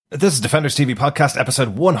This is Defenders TV Podcast,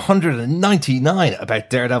 episode 199, about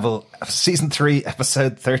Daredevil, season 3,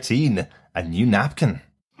 episode 13, A New Napkin.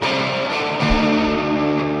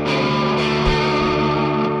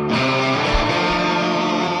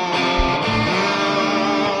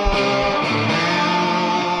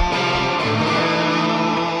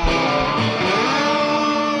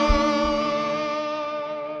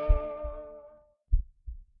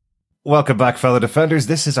 Welcome back, fellow Defenders.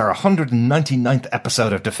 This is our 199th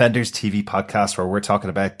episode of Defenders TV Podcast, where we're talking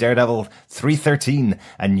about Daredevil 313,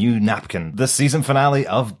 A New Napkin, the season finale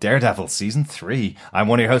of Daredevil Season 3. I'm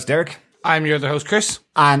one of your hosts, Derek. I'm your other host, Chris.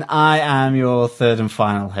 And I am your third and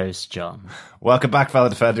final host, John. Welcome back, fellow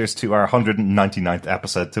Defenders, to our 199th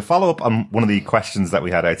episode. To follow up on one of the questions that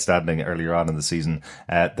we had outstanding earlier on in the season,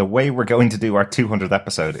 the way we're going to do our 200th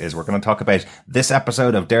episode is we're going to talk about this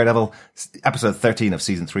episode of Daredevil, episode 13 of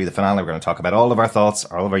season 3, the finale. We're going to talk about all of our thoughts,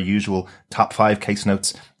 all of our usual top 5 case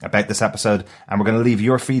notes about this episode, and we're going to leave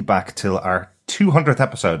your feedback till our 200th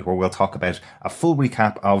episode, where we'll talk about a full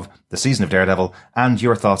recap of the season of Daredevil and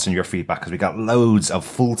your thoughts and your feedback, because we got loads of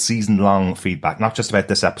full season long feedback, not just about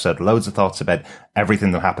this episode, loads of thoughts about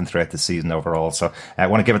everything that happened throughout the season overall. So I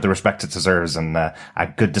want to give it the respect it deserves and a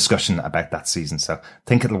good discussion about that season. So I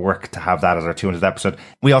think it'll work to have that as our 200th episode.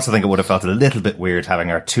 We also think it would have felt a little bit weird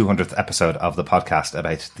having our 200th episode of the podcast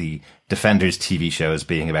about the Defenders TV shows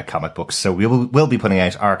being about comic books. So we'll be putting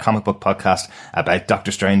out our comic book podcast about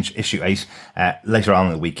Doctor Strange issue 8 later on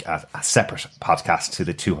in the week as a separate podcast to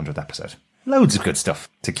the 200th episode. Loads of good stuff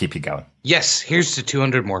to keep you going. Yes, here's to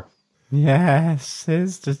 200 more. Yes,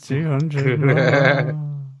 here's to 200 more.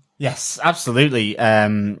 Yes, absolutely.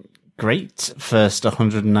 Great first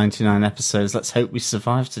 199 episodes. Let's hope we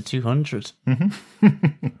survive to 200.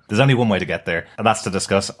 Mm-hmm. There's only one way to get there, and that's to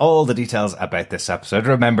discuss all the details about this episode.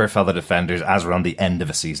 Remember, fellow Defenders, as we're on the end of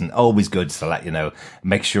a season, always good to let you know,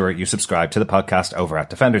 make sure you subscribe to the podcast over at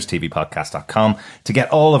defenderstvpodcast.com to get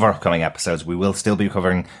all of our upcoming episodes. We will still be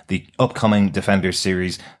covering the upcoming Defenders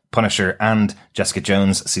series, Punisher and Jessica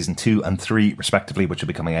Jones season 2 and 3 respectively, which will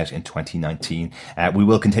be coming out in 2019. We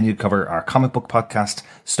will continue to cover our comic book podcast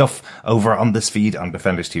stuff over on this feed on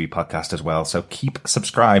Defenders TV Podcast as well. So keep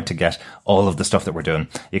subscribed to get all of the stuff that we're doing.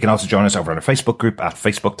 You can also join us over on our Facebook group at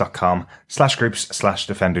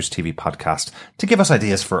facebook.com/groups/Defenders TV Podcast to give us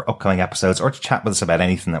ideas for upcoming episodes or to chat with us about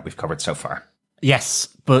anything that we've covered so far. Yes,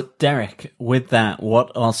 but Derek, with that,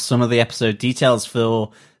 what are some of the episode details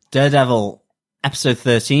for Daredevil Episode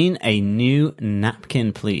 13, A New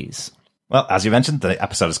Napkin, please? Well, as you mentioned, the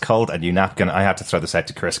episode is called A New Napkin. I had to throw this out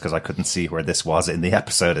to Chris because I couldn't see where this was in the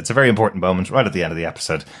episode. It's a very important moment right at the end of the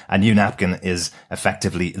episode. A New Napkin is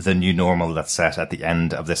effectively the new normal that's set at the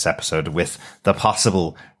end of this episode, with the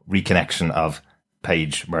possible reconnection of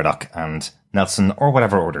Page, Murdoch, and Nelson, or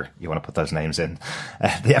whatever order you want to put those names in.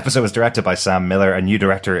 The episode was directed by Sam Miller, a new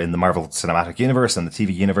director in the Marvel Cinematic Universe and the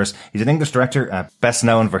TV universe. He's an English director, best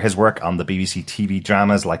known for his work on the BBC TV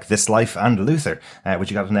dramas like This Life and Luther, which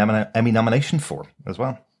he got an Emmy nomination for as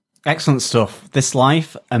well. Excellent stuff. This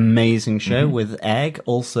Life, amazing show with Egg,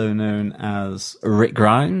 also known as Rick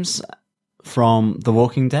Grimes from The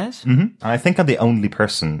Walking Dead. I think I'm the only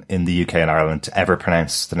person in the UK and Ireland to ever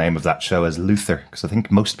pronounce the name of that show as Luther, because I think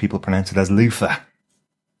most people pronounce it as Luther.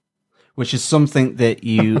 Which is something that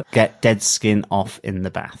you get dead skin off in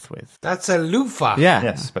the bath with. That's a loofah. Yeah.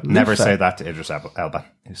 Yes, but never say that to Idris Elba,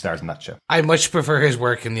 who stars in that show. I much prefer his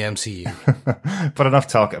work in the MCU. But enough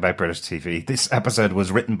talk about British TV. This episode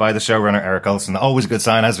was written by the showrunner, Eric Olson. Always a good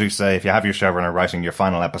sign, as we say. If you have your showrunner writing your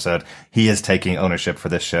final episode, he is taking ownership for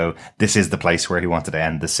this show. This is the place where he wanted to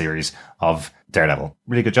end the series of Daredevil.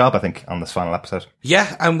 Really good job, I think, on this final episode.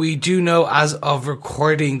 Yeah, and we do know as of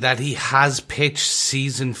recording that he has pitched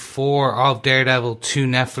season 4 of Daredevil to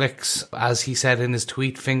Netflix, as he said in his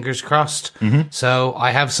tweet, fingers crossed. So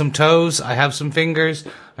I have some toes, I have some fingers.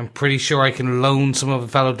 I'm pretty sure I can loan some of the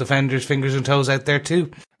fellow Defenders' fingers and toes out there too.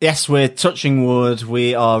 Yes, we're touching wood.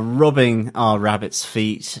 We are rubbing our rabbit's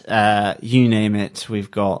feet. You name it. We've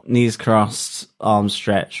got knees crossed, arms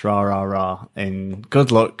stretched, rah, rah, rah. And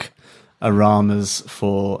good luck, Aramas,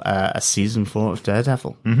 for a season 4 of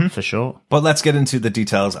Daredevil, for sure. But let's get into the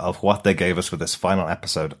details of what they gave us with this final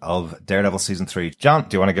episode of Daredevil Season 3. John,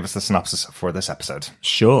 do you want to give us the synopsis for this episode?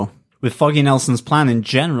 Sure. With Foggy Nelson's plan in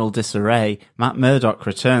general disarray, Matt Murdock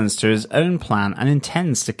returns to his own plan and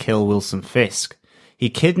intends to kill Wilson Fisk. He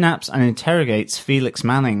kidnaps and interrogates Felix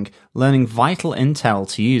Manning, learning vital intel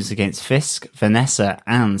to use against Fisk, Vanessa,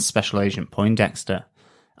 and Special Agent Poindexter.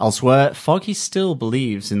 Elsewhere, Foggy still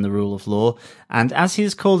believes in the rule of law, and as he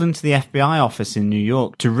is called into the FBI office in New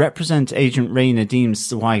York to represent Agent Ray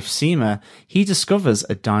Nadim's wife Seema, he discovers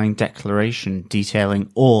a dying declaration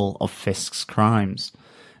detailing all of Fisk's crimes.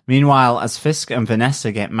 Meanwhile, as Fisk and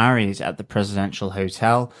Vanessa get married at the presidential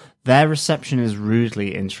hotel, their reception is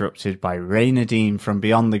rudely interrupted by Ray Nadim from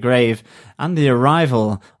beyond the grave and the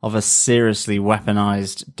arrival of a seriously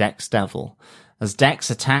weaponized Dex Devil. As Dex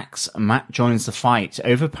attacks, Matt joins the fight,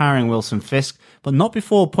 overpowering Wilson Fisk, but not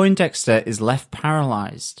before Poindexter is left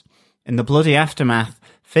paralyzed. In the bloody aftermath,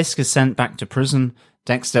 Fisk is sent back to prison,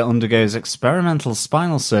 Dexter undergoes experimental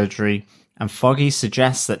spinal surgery, and Foggy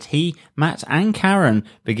suggests that he, Matt, and Karen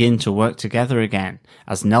begin to work together again,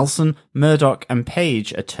 as Nelson, Murdoch, and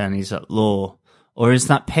Page attorneys at law. Or is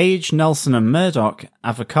that Page, Nelson, and Murdoch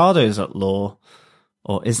avocados at law?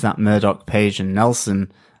 Or is that Murdoch, Page, and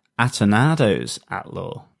Nelson atonados at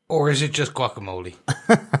law? Or is it just guacamole?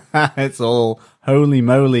 It's all holy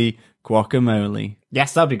moly guacamole.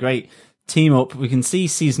 Yes, that'd be great. Team up. We can see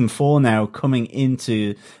season 4 now coming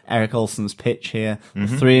into Eric Olsen's pitch here. The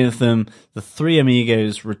three of them, the three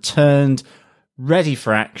amigos returned, ready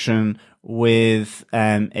for action with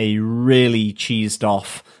a really cheesed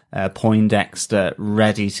off Poindexter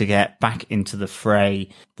ready to get back into the fray.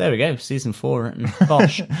 There we go. Season 4 written.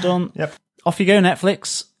 Bosh. Done. Yep. Off you go,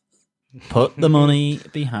 Netflix. Put the money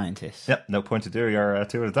behind it. Yep, no point to do your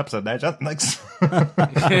 200th episode now, John. Thanks.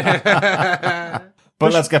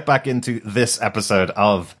 But let's get back into this episode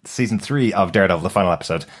of season 3 of Daredevil, the final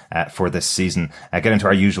episode for this season. Get into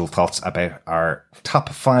our usual thoughts about our top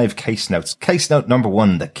 5 case notes. Case note number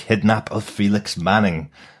 1, the kidnap of Felix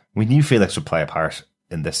Manning. We knew Felix would play a part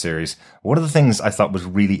in this series. One of the things I thought was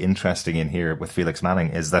really interesting in here with Felix Manning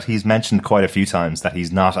is that he's mentioned quite a few times that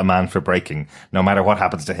he's not a man for breaking. No matter what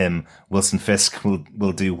happens to him, Wilson Fisk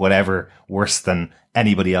will do whatever worse than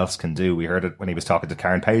anybody else can do. We heard it when he was talking to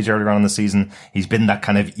Karen Page earlier on in the season. He's been that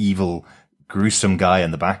kind of evil, gruesome guy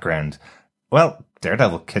in the background. Well,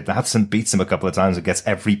 Daredevil kidnaps him, beats him a couple of times, and gets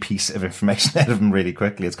every piece of information out of him really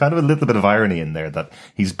quickly. It's kind of a little bit of irony in there that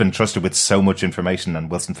he's been trusted with so much information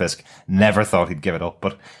and Wilson Fisk never thought he'd give it up.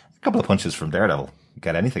 But a couple of punches from Daredevil,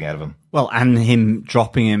 get anything out of him. Well, and him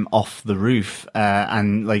dropping him off the roof,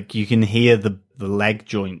 and like you can hear the leg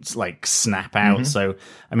joints like snap out. So,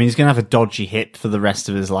 I mean, he's going to have a dodgy hip for the rest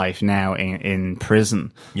of his life now in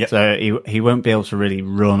prison. Yep. So he won't be able to really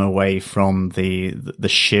run away from the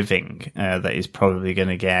shivving that he's probably going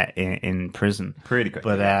to get in prison. Pretty quick.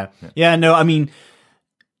 But yeah, no, I mean,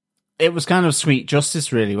 it was kind of sweet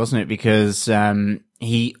justice, really, wasn't it? Because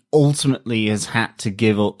he ultimately has had to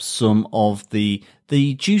give up some of the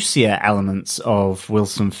juicier elements of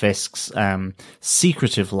Wilson Fisk's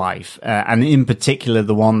secretive life. And in particular,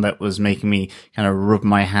 the one that was making me kind of rub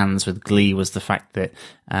my hands with glee was the fact that,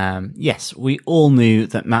 yes, we all knew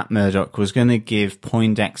that Matt Murdock was going to give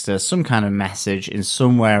Poindexter some kind of message in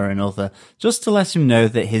some way or another, just to let him know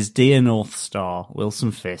that his dear North Star,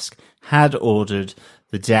 Wilson Fisk, had ordered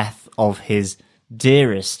the death of his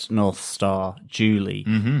dearest North Star, Julie.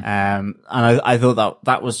 And I thought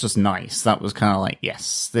that was just nice. That was kind of like,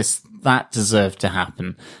 yes, that deserved to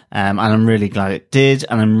happen. And I'm really glad it did.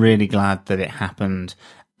 And I'm really glad that it happened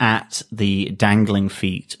at the dangling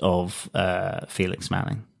feet of Felix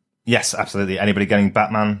Manning. Yes, absolutely. Anybody getting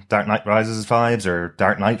Batman Dark Knight Rises vibes or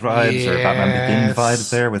Dark Knight vibes or Batman Begins vibes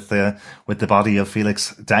there with the body of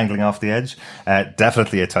Felix dangling off the edge?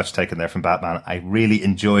 Definitely a touch taken there from Batman. I really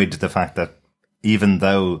enjoyed the fact that even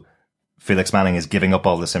though Felix Manning is giving up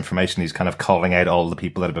all this information, he's kind of calling out all the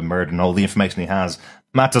people that have been murdered and all the information he has.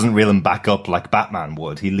 Matt doesn't reel him back up like Batman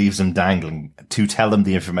would. He leaves him dangling to tell him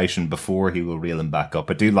the information before he will reel him back up.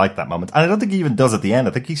 I do like that moment. And I don't think he even does at the end.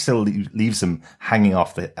 I think he still leaves him hanging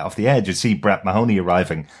off the edge. You see Brett Mahoney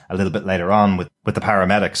arriving a little bit later on with the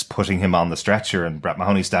paramedics putting him on the stretcher, and Brett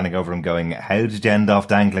Mahoney standing over him going, "How did you end off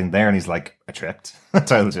dangling there?" And he's like, "I tripped." I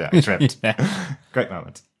told you, I tripped. Yeah. Great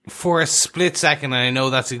moment. For a split second, and I know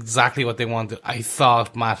that's exactly what they wanted, I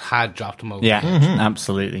thought Matt had dropped him over. Yeah,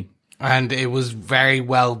 absolutely. And it was very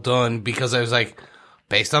well done, because I was like,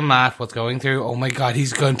 based on Matt, what's going through, oh my God,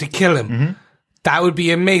 he's going to kill him. That would be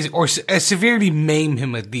amazing. Or severely maim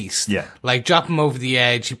him at least. Yeah. Like drop him over the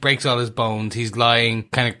edge, he breaks all his bones, he's lying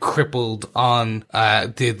kind of crippled on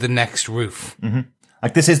the next roof.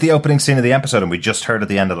 Like, this is the opening scene of the episode, and we just heard at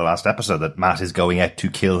the end of the last episode that Matt is going out to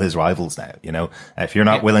kill his rivals now. You know, if you're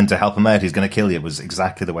not willing to help him out, he's going to kill you. It was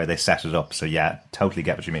exactly the way they set it up. So yeah, totally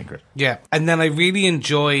get what you mean, Chris. Yeah. And then I really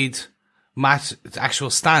enjoyed Matt's actual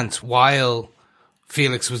stance while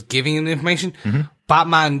Felix was giving him the information.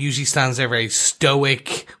 Batman usually stands there very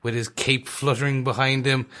stoic with his cape fluttering behind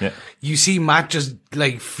him. Yeah. You see Matt just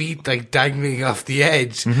like feet like dangling off the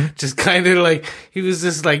edge, just kind of like, he was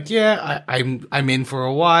just like, yeah, I'm in for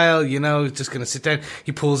a while, you know, just gonna sit down.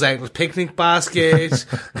 He pulls out his picnic basket,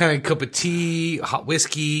 kind of cup of tea, hot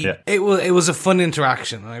whiskey. Yeah. It was a fun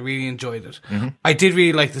interaction and I really enjoyed it. I did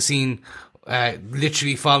really like the scene,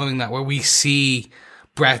 literally following that, where we see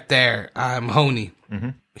Brett there, Mahoney.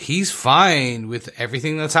 He's fine with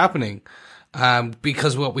everything that's happening.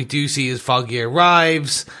 Because what we do see is Foggy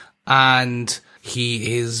arrives and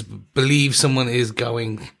he believes someone is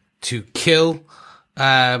going to kill,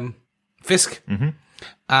 Fisk.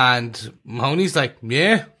 And Mahoney's like,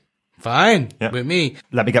 yeah, fine with me.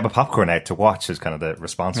 Let me get my popcorn out to watch is kind of the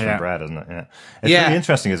response from Brad, isn't it? Yeah. It's really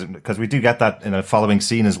interesting, isn't it? Because we do get that in a following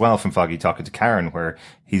scene as well from Foggy talking to Karen, where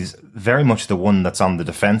he's very much the one that's on the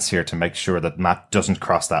defense here to make sure that Matt doesn't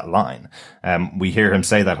cross that line. We hear him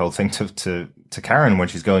say that whole thing to Karen when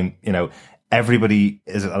she's going, you know, everybody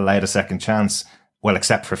is allowed a second chance. Well,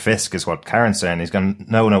 except for Fisk is what Karen's saying. He's going,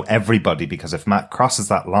 no, everybody, because if Matt crosses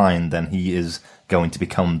that line, then he is going to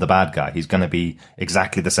become the bad guy. He's going to be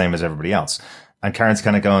exactly the same as everybody else. And Karen's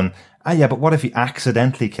kind of going, yeah, but what if he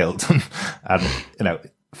accidentally killed him? And, you know,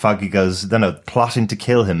 Foggy goes, no, plotting to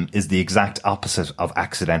kill him is the exact opposite of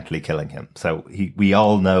accidentally killing him. So we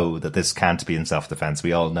all know that this can't be in self-defense.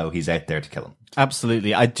 We all know he's out there to kill him.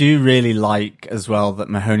 Absolutely. I do really like as well that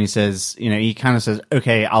Mahoney says, you know, he kind of says,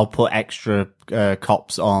 okay, I'll put extra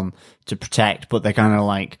cops on to protect, but they're kind of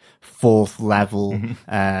like fourth level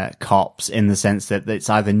cops in the sense that it's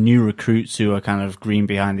either new recruits who are kind of green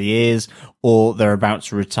behind the ears, or they're about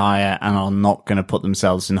to retire and are not going to put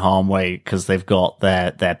themselves in harm's way because they've got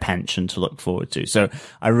their pension to look forward to. So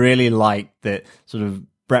I really like that sort of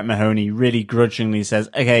Brett Mahoney really grudgingly says,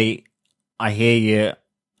 okay, I hear you.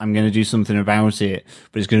 I'm going to do something about it,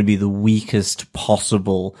 but it's going to be the weakest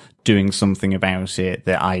possible doing something about it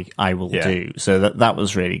that I will do. So that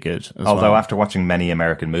was really good. Although after watching many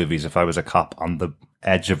American movies, if I was a cop on the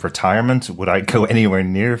edge of retirement, would I go anywhere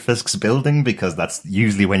near Fisk's building? Because that's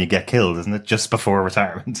usually when you get killed, isn't it? Just before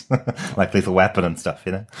retirement, like Lethal Weapon and stuff,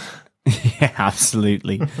 you know? Yeah,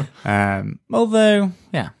 absolutely. Although,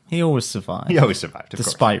 yeah, he always survived. He always survived,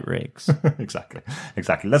 despite Riggs. Exactly.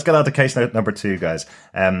 Let's get on to case note number 2, guys.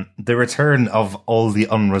 The return of all the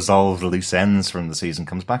unresolved loose ends from the season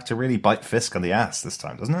comes back to really bite Fisk on the ass this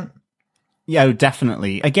time, doesn't it? Yeah,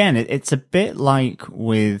 definitely. Again, it's a bit like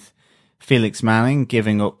with Felix Manning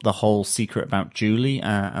giving up the whole secret about Julie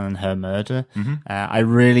and her murder. I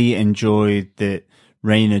really enjoyed that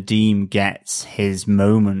Ray Nadeem gets his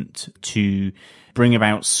moment to bring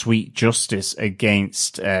about sweet justice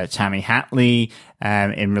against Tammy Hatley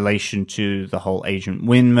in relation to the whole Agent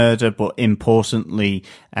Wynn murder, but importantly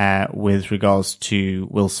with regards to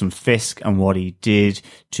Wilson Fisk and what he did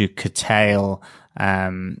to curtail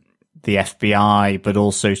the FBI, but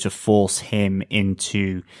also to force him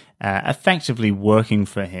into effectively working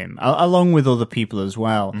for him, along with other people as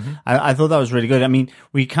well. I thought that was really good. I mean,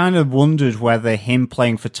 we kind of wondered whether him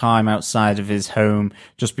playing for time outside of his home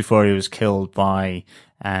just before he was killed by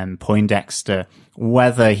Poindexter,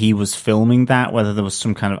 whether he was filming that, whether there was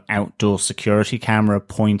some kind of outdoor security camera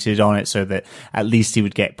pointed on it so that at least he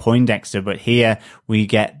would get Poindexter. But here we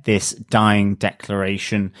get this dying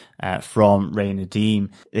declaration from Ray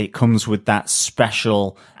Nadeem. It comes with that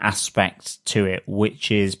special aspect to it,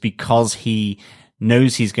 which is because he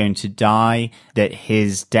knows he's going to die, that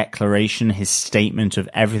his declaration, his statement of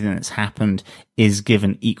everything that's happened is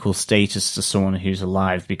given equal status to someone who's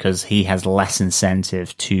alive because he has less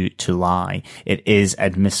incentive to lie. It is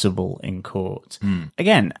admissible in court.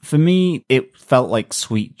 Again, for me, it felt like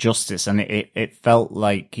sweet justice, and it felt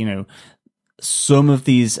like, you know, some of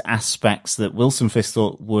these aspects that Wilson Fisk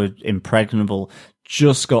thought were impregnable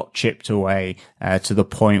just got chipped away to the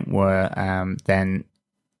point where then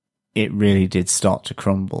it really did start to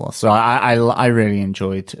crumble. So I really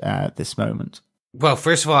enjoyed this moment. Well,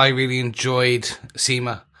 first of all, I really enjoyed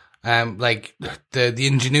Seema. Like the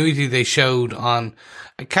ingenuity they showed on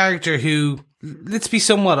a character who, let's be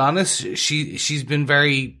somewhat honest, she's been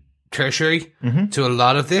very tertiary to a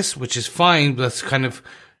lot of this, which is fine, but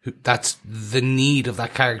that's the need of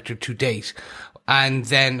that character to date. And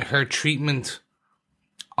then her treatment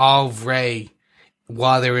of Ray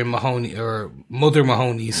while they were in Mahoney or Mother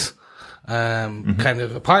Mahoney's kind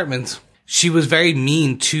of apartment, she was very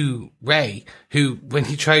mean to Ray, who, when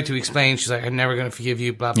he tried to explain, she's like, I'm never going to forgive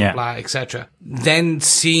you, blah, blah, blah, etc. Then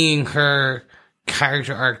seeing her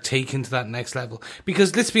character arc taken to that next level,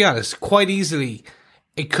 because let's be honest, quite easily,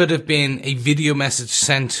 it could have been a video message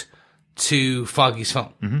sent to Foggy's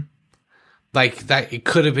phone. Like that, it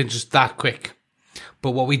could have been just that quick.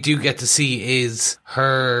 But what we do get to see is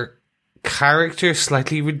her character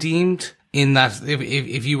slightly redeemed, in that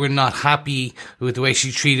if you were not happy with the way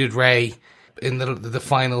she treated Ray in the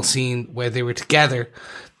final scene where they were together,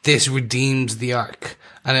 this redeems the arc.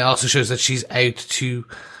 And it also shows that she's out to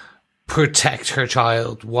protect her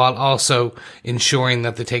child while also ensuring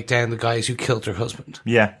that they take down the guys who killed her husband.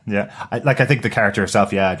 Yeah. I think the character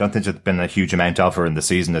herself, I don't think there's been a huge amount of her in the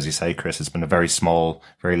season, as you say, Chris. It's been a very small,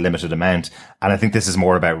 very limited amount. And I think this is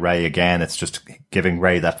more about Ray again. It's just giving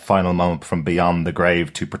Ray that final moment from beyond the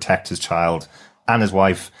grave to protect his child and his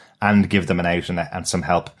wife and give them an out and some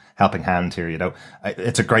helping hand here, you know.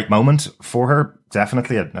 It's a great moment for her,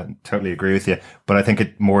 definitely. I totally agree with you. But I think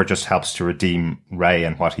it more just helps to redeem Ray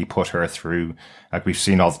and what he put her through. Like we've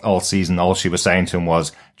seen all season, all she was saying to him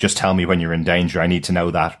was, just tell me when you're in danger. I need to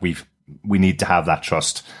know that. We need to have that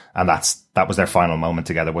trust. And that was their final moment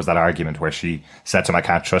together, was that argument where she said to him, I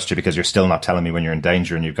can't trust you because you're still not telling me when you're in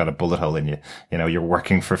danger and you've got a bullet hole in you. You know, you're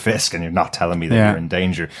working for Fisk and you're not telling me that you're in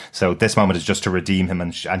danger. So this moment is just to redeem him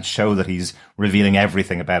and show that he's revealing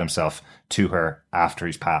everything about himself to her after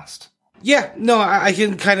he's passed. Yeah, no, I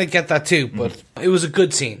can kind of get that too, but it was a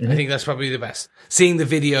good scene. I think that's probably the best. Seeing the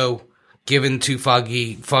video given to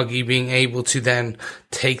Foggy being able to then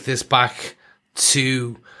take this back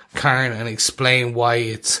to Karen and explain why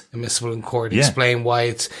it's admissible in court, explain why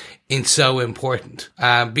it's so important.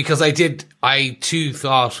 Because I too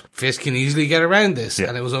thought Fisk can easily get around this,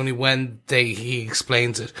 and it was only when he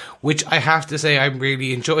explains it, which I have to say I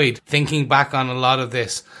really enjoyed. Thinking back on a lot of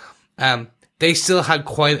this, they still had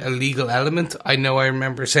quite a legal element. I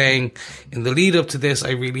remember saying in the lead up to this,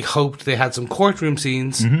 I really hoped they had some courtroom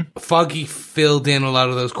scenes. Foggy filled in a lot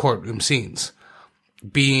of those courtroom scenes,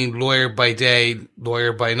 being lawyer by day,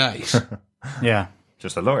 lawyer by night. Yeah.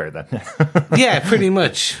 Just a lawyer then. Yeah, pretty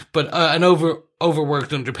much. But an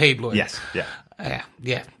overworked, underpaid lawyer. Yes,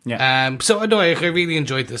 yeah. So no, I really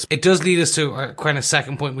enjoyed this. It does lead us to our kind of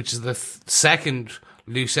second point, which is the second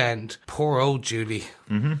loose end. Poor old Julie.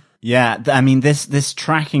 Mm-hmm. Yeah, I mean, this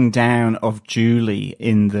tracking down of Julie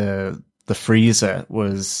in the freezer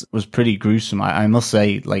was pretty gruesome. I must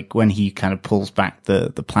say, like, when he kind of pulls back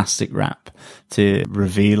the plastic wrap to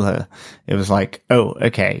reveal her, it was like, oh,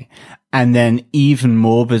 okay. And then even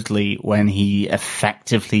morbidly, when he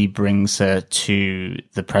effectively brings her to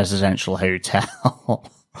the presidential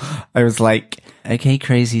hotel, I was like, okay,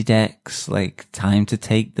 Crazy Dex, like, time to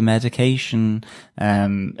take the medication.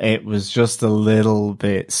 It was just a little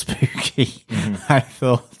bit spooky, I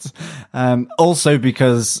thought. Also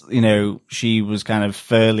because, you know, she was kind of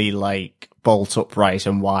fairly like bolt upright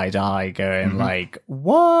and wide eye going like,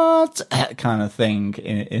 what kind of thing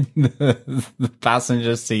in the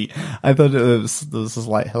passenger seat. I thought there was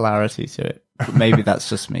like hilarity to it. But maybe that's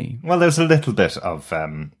just me. Well, there's a little bit of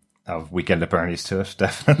Weekend at Bernie's to it,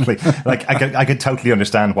 definitely. Like, I could totally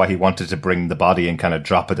understand why he wanted to bring the body and kind of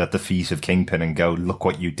drop it at the feet of Kingpin and go, look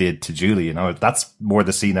what you did to Julie. You know, that's more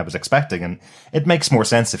the scene I was expecting. And it makes more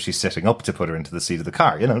sense if she's sitting up to put her into the seat of the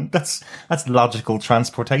car. You know, that's logical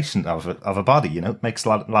transportation of a body. You know, it makes a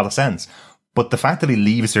lot of sense. But the fact that he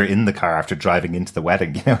leaves her in the car after driving into the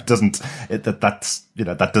wedding, you know,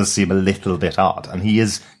 that does seem a little bit odd. And he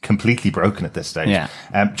is completely broken at this stage. Yeah.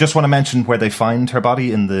 Just want to mention where they find her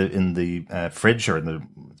body in the fridge or in the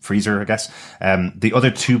freezer, I guess. The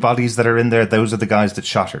other two bodies that are in there, those are the guys that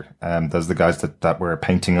shot her. Those are the guys that were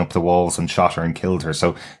painting up the walls and shot her and killed her.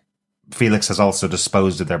 So Felix has also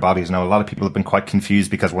disposed of their bodies. Now, a lot of people have been quite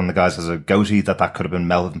confused because one of the guys has a goatee that could have been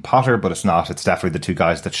Melvin Potter, but it's not. It's definitely the two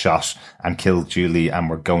guys that shot and killed Julie and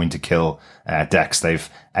were going to kill Dex. They've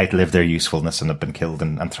outlived their usefulness and have been killed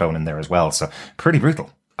and thrown in there as well. So pretty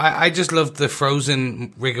brutal. I just loved the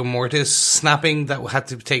frozen rigor mortis snapping that had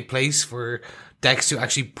to take place for Dex to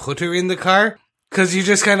actually put her in the car. Because you're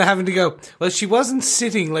just kind of having to go, well, she wasn't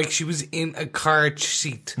sitting like she was in a car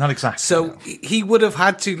seat. Not exactly. So he would have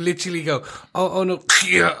had to literally go, oh no,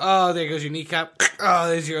 oh, there goes your kneecap. Oh,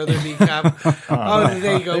 there's your other kneecap. Oh,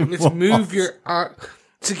 there you go. Let's move your arm.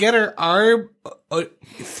 To get her arm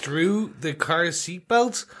through the car's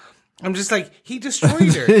seatbelt, I'm just like, he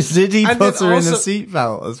destroyed her. Did he put her in a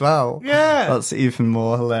seatbelt as well? Yeah. That's even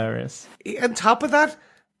more hilarious. On top of that,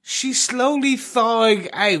 she's slowly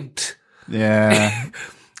thawing out. Yeah.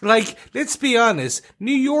 Like, let's be honest,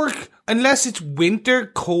 New York, unless it's winter,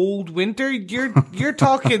 cold winter, you're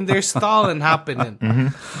talking there's thawing happening.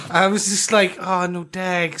 Mm-hmm. I was just like, oh no,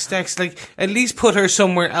 Dex, like at least put her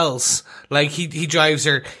somewhere else. Like he drives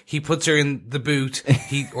her, he puts her in the boot,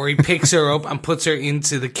 he picks her up and puts her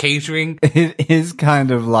into the catering. It is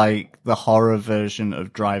kind of like the horror version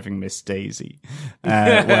of Driving Miss Daisy,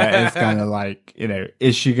 where it's kind of like, you know,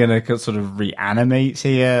 is she going to sort of reanimate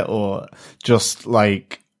here or just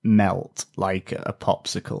like melt like a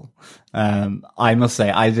popsicle? I must say,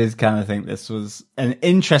 I did kind of think this was an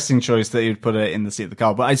interesting choice that you'd put her in the seat of the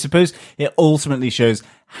car, but I suppose it ultimately shows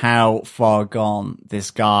how far gone this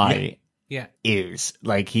guy is.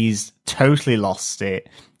 Like, he's totally lost it.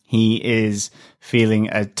 He is feeling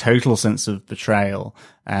a total sense of betrayal.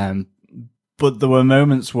 But there were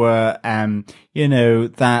moments where, you know,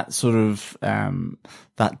 that sort of,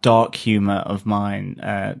 that dark humor of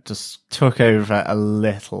mine, just took over a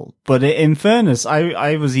little. But in fairness,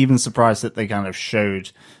 I was even surprised that they kind of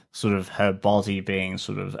showed sort of her body being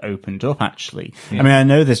sort of opened up, actually. Yeah. I mean, I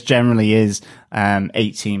know this generally is,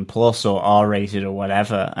 18 plus or R-rated or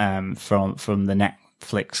whatever, from the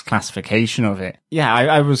Netflix classification of it. Yeah,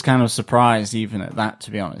 I was kind of surprised even at that,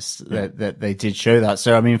 to be honest, that they did show that.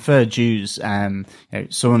 So, I mean, for Jews, you know,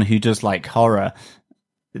 someone who does like horror,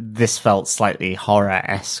 this felt slightly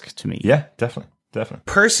horror-esque to me. Yeah, definitely.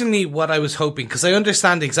 Personally, what I was hoping, because I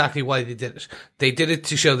understand exactly why they did it. They did it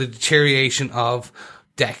to show the deterioration of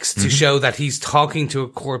Dex, to show that he's talking to a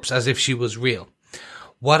corpse as if she was real.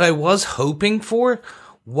 What I was hoping for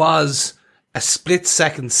was a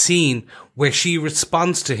split-second scene where she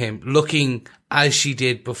responds to him looking as she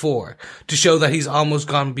did before, to show that he's almost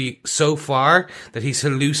gone so far that he's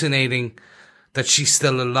hallucinating that she's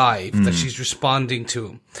still alive, that she's responding to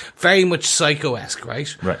him. Very much Psycho-esque,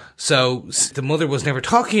 right? Right. So the mother was never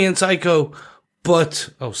talking in Psycho, but,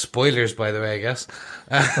 spoilers, by the way, I guess.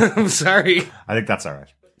 I'm sorry. I think that's all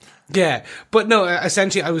right. Yeah. But no,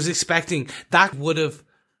 essentially I was expecting that would have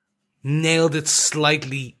nailed it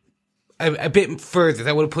slightly a bit further.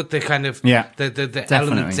 That would have put the kind of, the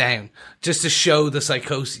element down, just to show the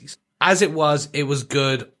psychoses. As it was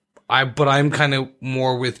good. But I'm kind of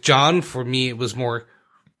more with John. For me, it was more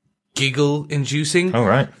giggle inducing. Oh,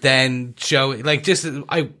 right. Than show, like,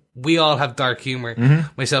 we all have dark humor.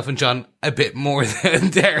 Myself and John a bit more than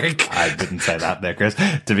Derek. I didn't say that there, Chris,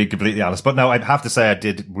 to be completely honest. But no, I'd have to say I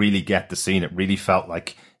did really get the scene. It really felt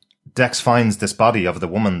like Dex finds this body of the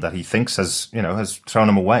woman that he thinks has thrown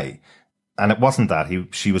him away. And it wasn't that.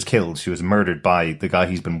 She was killed. She was murdered by the guy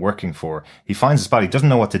he's been working for. He finds his body, doesn't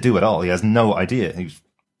know what to do at all. He has no idea.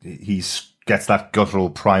 He gets that guttural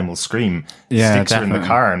primal scream, sticks her in the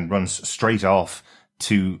car and runs straight off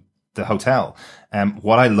to the hotel.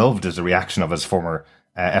 What I loved is the reaction of his former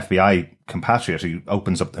FBI compatriot who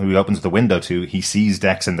opens the window to, he sees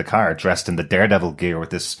Dex in the car dressed in the Daredevil gear with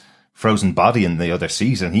this frozen body in the other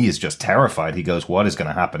seat, and he is just terrified. He goes, what is going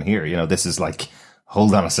to happen here? You know, this is like,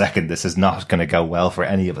 hold on a second, this is not going to go well for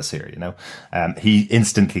any of us here, you know? He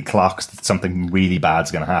instantly clocks that something really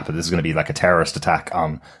bad's going to happen. This is going to be like a terrorist attack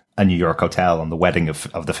on a New York hotel on the wedding of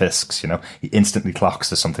the Fisks, you know? He instantly clocks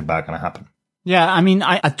there's something bad going to happen. Yeah, I mean,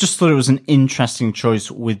 I just thought it was an interesting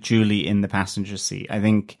choice with Julie in the passenger seat. I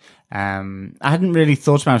think, I hadn't really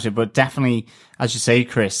thought about it, but definitely, as you say,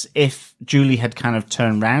 Chris, if Julie had kind of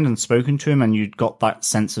turned around and spoken to him and you'd got that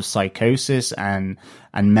sense of psychosis and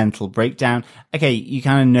mental breakdown, okay, you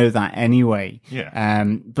kind of know that anyway. Yeah.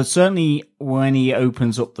 But certainly when he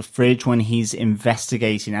opens up the fridge, when he's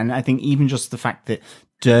investigating, and I think even just the fact that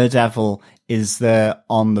Daredevil is there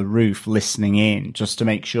on the roof listening in just to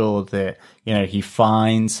make sure that, you know, he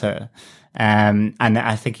finds her. And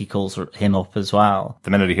I think he calls him up as well.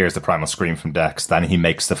 The minute he hears the primal scream from Dex, then he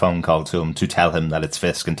makes the phone call to him to tell him that it's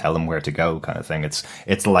Fisk and tell him where to go, kind of thing.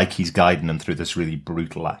 It's like he's guiding him through this really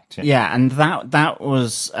brutal act. Yeah, and that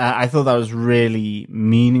was, I thought that was really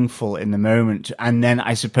meaningful in the moment. And then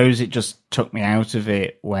I suppose it just took me out of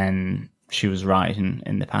it when she was riding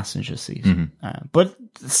in the passenger seat. But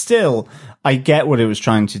still, I get what it was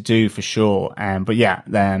trying to do for sure. But yeah,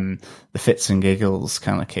 then the fits and giggles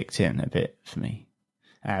kind of kicked in a bit for me.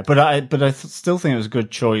 But I still think it was a good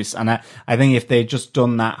choice. And I think if they'd just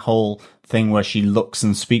done that whole thing where she looks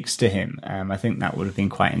and speaks to him, I think that would have been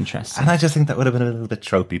quite interesting. And I just think that would have been a little bit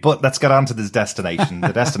tropey. But let's get on to this destination.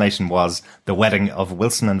 The destination was the wedding of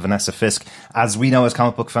Wilson and Vanessa Fisk. As we know as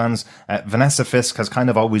comic book fans, Vanessa Fisk has kind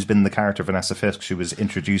of always been the character Vanessa Fisk. She was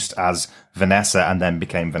introduced as Vanessa and then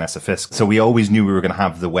became Vanessa Fisk. So we always knew we were going to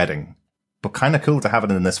have the wedding. But kind of cool to have it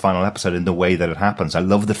in this final episode in the way that it happens. I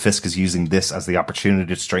love that Fisk is using this as the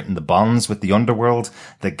opportunity to straighten the bonds with the underworld,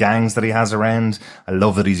 the gangs that he has around. I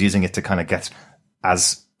love that he's using it to kind of get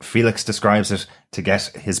as Felix describes it to get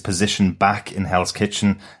his position back in Hell's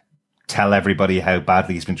Kitchen, tell everybody how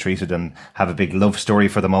badly he's been treated, and have a big love story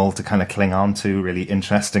for them all to kind of cling on to. Really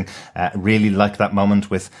interesting. Really like that moment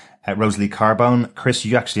with Rosalie Carbone. Chris,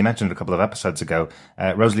 you actually mentioned a couple of episodes ago,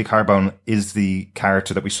 Rosalie Carbone is the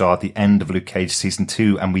character that we saw at the end of Luke Cage season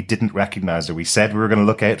 2, and we didn't recognize her. We said we were going to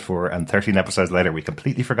look out for her, and 13 episodes later, we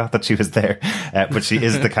completely forgot that she was there. But she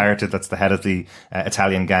is the character that's the head of the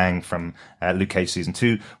Italian gang from Luke Cage season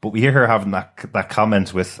 2. But we hear her having that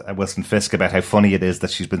comment with Wilson Fisk about how funny it is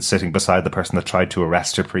that she's been sitting beside the person that tried to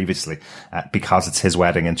arrest her previously, because it's his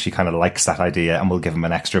wedding, and she kind of likes that idea and will give him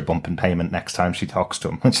an extra bump in payment next time she talks to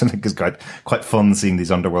him, which I think is quite fun, seeing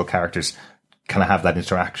these underworld characters kind of have that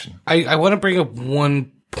interaction. I want to bring up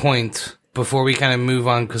one point before we kind of move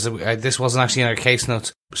on, because this wasn't actually in our case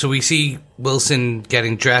notes. So we see Wilson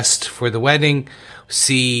getting dressed for the wedding.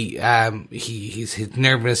 See, his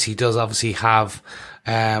nervousness. He does obviously have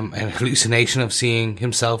an hallucination of seeing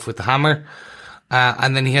himself with the hammer,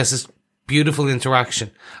 and then he has this beautiful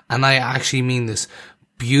interaction, and I actually mean this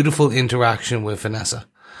beautiful interaction with Vanessa,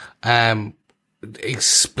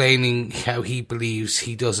 explaining how he believes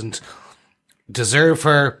he doesn't deserve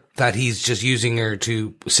her, that he's just using her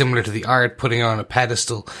to, similar to the art, putting her on a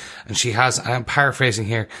pedestal. And she has, and I'm paraphrasing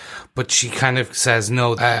here, but she kind of says,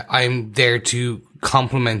 no, I'm there to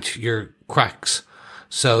complement your cracks.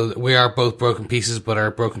 So we are both broken pieces, but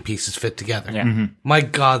our broken pieces fit together. Yeah. Mm-hmm. My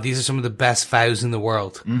God, these are some of the best vows in the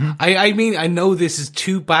world. Mm-hmm. I mean, I know this is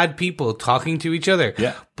two bad people talking to each other,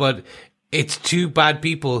 but it's two bad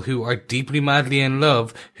people who are deeply, madly in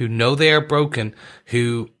love, who know they are broken,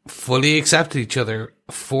 who fully accept each other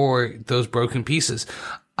for those broken pieces.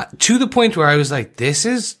 To the point where I was like,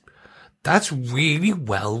 that's really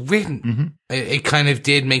well written. Mm-hmm. It kind of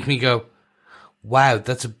did make me go, wow,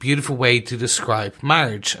 that's a beautiful way to describe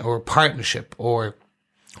marriage or partnership or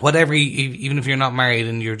whatever, even if you're not married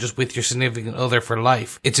and you're just with your significant other for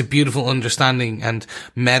life. It's a beautiful understanding and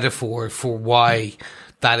metaphor for why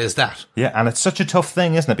that is that. Yeah, and it's such a tough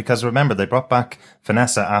thing, isn't it? Because remember, they brought back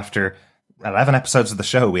Vanessa after 11 episodes of the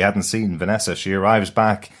show. We hadn't seen Vanessa. She arrives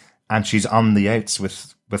back and she's on the outs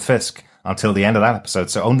with Fisk until the end of that episode.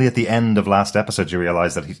 So only at the end of last episode you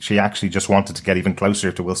realise that she actually just wanted to get even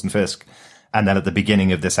closer to Wilson Fisk. And then at the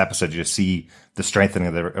beginning of this episode, you see the strengthening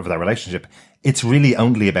of their relationship. It's really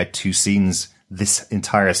only about 2 scenes this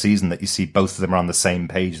entire season that you see both of them are on the same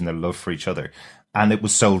page in their love for each other. And it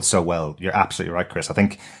was sold so well. You're absolutely right, Chris. I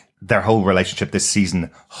think their whole relationship this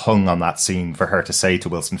season hung on that scene for her to say to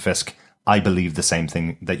Wilson Fisk, I believe the same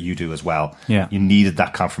thing that you do as well. Yeah. You needed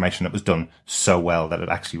that confirmation. It was done so well that it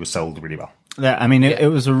actually was sold really well. Yeah, I mean,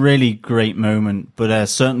 it was a really great moment, but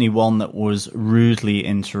certainly one that was rudely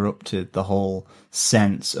interrupted, the whole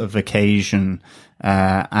sense of occasion,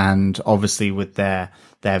 and obviously with their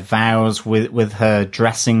vows, with her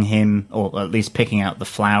dressing him, or at least picking out the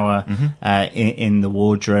flower, in the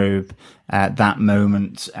wardrobe, that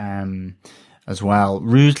moment, as well,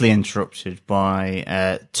 rudely interrupted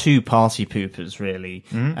by 2 party poopers, really.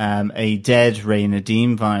 A dead Ray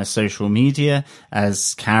Nadeem via social media,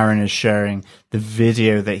 as Karen is sharing the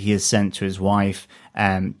video that he has sent to his wife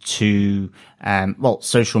to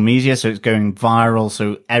social media, so it's going viral.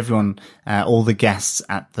 So everyone, all the guests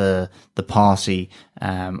at the party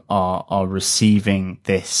are receiving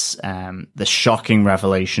this the shocking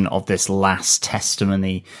revelation of this last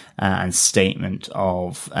testimony and statement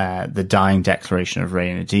of the dying declaration of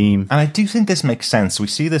Ray Nadeem. And I do think this makes sense. We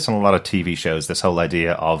see this on a lot of TV shows, this whole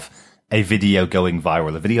idea of a video going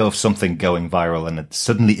viral, a video of something going viral and it's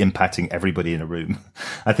suddenly impacting everybody in a room.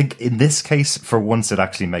 I think in this case, for once, it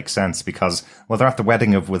actually makes sense because, well, they're at the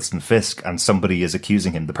wedding of Wilson Fisk and somebody is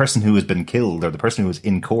accusing him. The person who has been killed or the person who was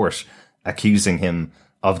in court accusing him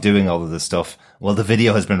of doing all of this stuff. Well, the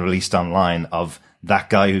video has been released online of that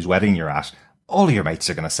guy whose wedding you're at. All your mates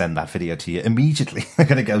are going to send that video to you immediately. They're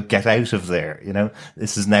going to go, get out of there. You know,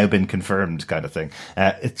 this has now been confirmed kind of thing.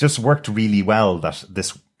 It just worked really well that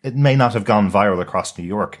it may not have gone viral across New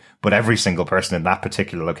York, but every single person in that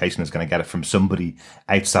particular location is going to get it from somebody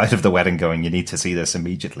outside of the wedding going, you need to see this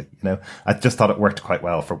immediately. You know, I just thought it worked quite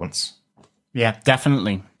well for once. Yeah,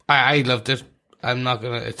 definitely. I loved it. I'm not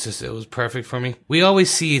going to, it was perfect for me. We always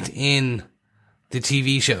see it in the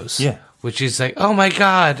TV shows. Yeah. Which is like, oh my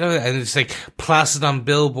God. And it's like plastered on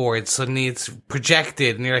billboards. Suddenly it's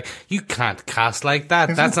projected and you're like, you can't cast like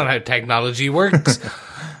that. That's not how technology works.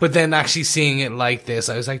 But then actually seeing it like this,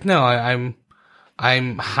 I was like, no,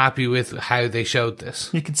 I'm happy with how they showed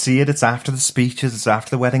this. You can see it. It's after the speeches. It's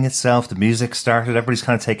after the wedding itself. The music started. Everybody's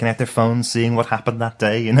kind of taking out their phones, seeing what happened that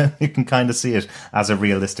day. You know, you can kind of see it as a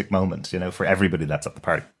realistic moment, you know, for everybody that's at the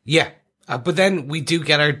party. Yeah. But then we do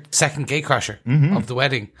get our second gate crasher of the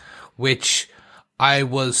wedding, which I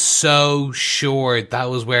was so sure that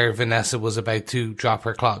was where Vanessa was about to drop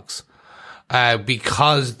her clogs.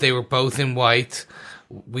 Because they were both in white,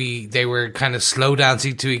 they were kind of slow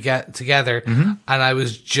dancing to get together, and I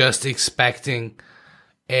was just expecting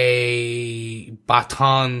a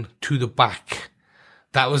baton to the back.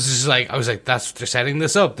 That was just like, I was like, they're setting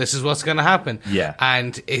this up. This is what's going to happen. Yeah.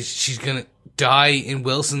 And she's going to die in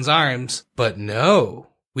Wilson's arms. But no,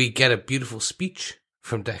 we get a beautiful speech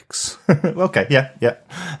from Dex. Okay,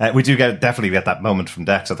 yeah. We do definitely get that moment from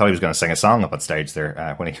Dex. I thought he was going to sing a song up on stage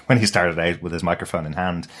there when he started out with his microphone in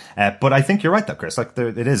hand. But I think you're right though, Chris. Like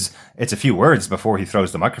it's a few words before he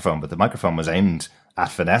throws the microphone, but the microphone was aimed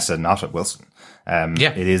at Vanessa, not at Wilson.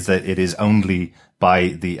 It is only by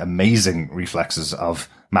the amazing reflexes of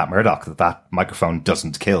Matt Murdock that microphone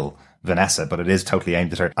doesn't kill Vanessa, but it is totally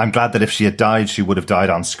aimed at her. I'm glad that if she had died, she would have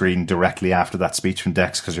died on screen directly after that speech from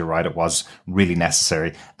Dex, because you're right, it was really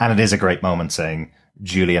necessary. And it is a great moment saying,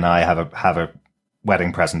 Julie and I have a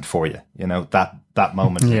wedding present for you. You know, that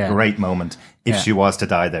moment, a great moment. If she was to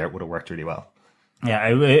die there, it would have worked really well. Yeah,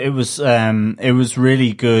 it was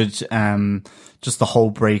really good. Just the whole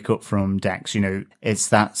breakup from Dex, you know, it's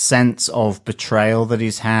that sense of betrayal that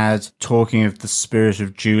he's had, talking of the spirit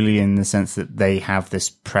of Julie in the sense that they have this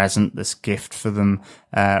present, this gift for them,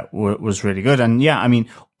 was really good. And yeah, I mean,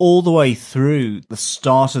 all the way through the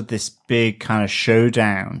start of this big kind of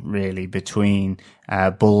showdown, really, between,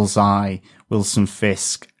 Bullseye, Wilson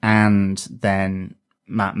Fisk, and then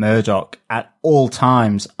Matt Murdock, at all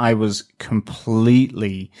times, I was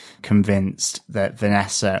completely convinced that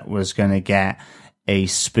Vanessa was going to get a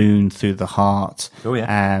spoon through the heart. Oh,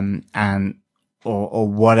 yeah. Or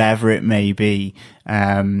whatever it may be,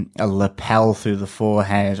 a lapel through the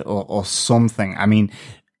forehead or something. I mean,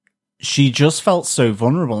 she just felt so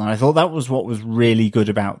vulnerable. And I thought that was what was really good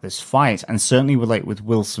about this fight. And certainly with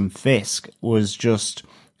Wilson Fisk was just,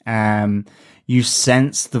 you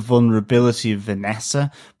sensed the vulnerability of Vanessa,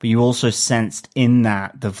 but you also sensed in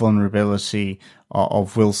that the vulnerability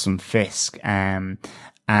of Wilson Fisk. And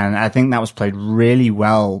I think that was played really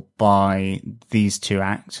well by these two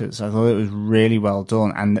actors. I thought it was really well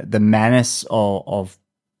done. And the menace of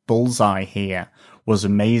Bullseye here was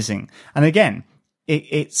amazing. And again,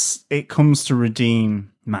 it comes to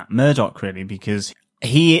redeem Matt Murdock, really, because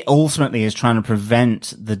he ultimately is trying to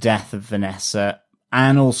prevent the death of Vanessa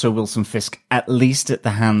and also Wilson Fisk, at least at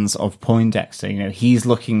the hands of Poindexter. You know, he's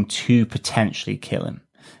looking to potentially kill him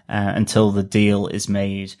until the deal is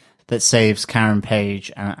made that saves Karen Page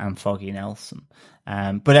and Foggy Nelson.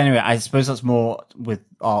 But anyway, I suppose that's more with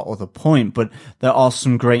our other point, but there are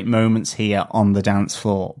some great moments here on the dance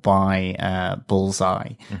floor by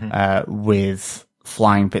Bullseye with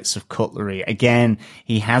flying bits of cutlery. Again,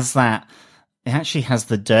 he has that. It actually has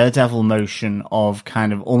the Daredevil motion of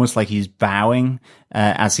kind of almost like he's bowing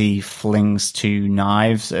as he flings two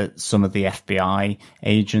knives at some of the FBI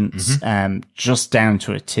agents, just down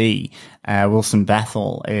to a T. Wilson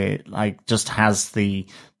Bethel, just has the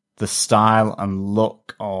style and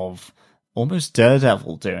look of almost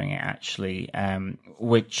Daredevil doing it, actually,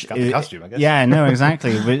 which got the costume, I guess. Yeah, no,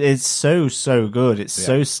 exactly. But it's so good. It's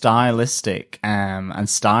so stylistic and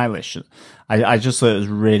stylish. I just thought it was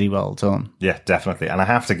really well done. Yeah, definitely. And I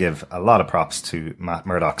have to give a lot of props to Matt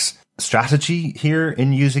Murdock's strategy here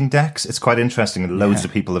in using Dex. It's quite interesting. Loads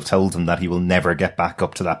of people have told him that he will never get back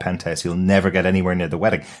up to that penthouse. He'll never get anywhere near the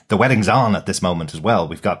wedding. The wedding's on at this moment as well.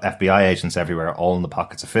 We've got FBI agents everywhere, all in the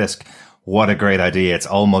pockets of Fisk. What a great idea. It's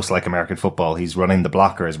almost like American football. He's running the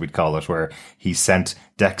blocker, as we'd call it, where he sent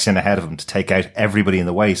Dex in ahead of him to take out everybody in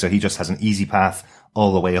the way. So he just has an easy path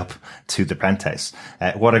all the way up to the penthouse.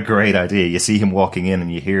 What a great idea. You see him walking in and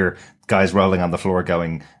you hear guys rolling on the floor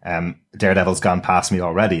going, Daredevil's gone past me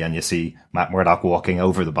already. And you see Matt Murdock walking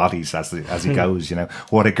over the bodies as he goes, you know.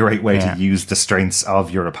 What a great way to use the strengths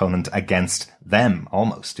of your opponent against them,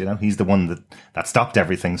 almost, you know. He's the one that stopped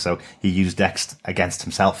everything. So he used Dex against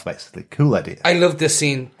himself, basically. Cool idea. I love this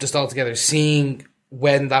scene just altogether, seeing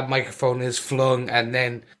when that microphone is flung and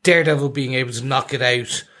then Daredevil being able to knock it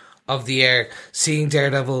out of the air. Seeing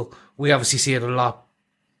Daredevil, we obviously see it in a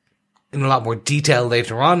lot more detail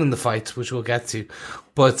later on in the fight, which we'll get to,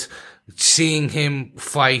 but seeing him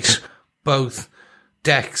fight both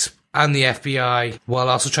Dex and the FBI while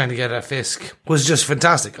also trying to get at Fisk was just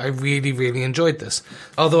fantastic. I really, really enjoyed this.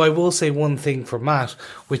 Although I will say one thing for Matt,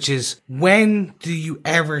 which is, when do you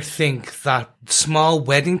ever think that small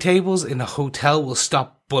wedding tables in a hotel will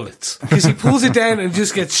stop bullets? Because he pulls it down and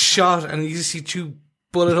just gets shot and you just see two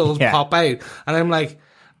bullet holes pop out. And I'm like,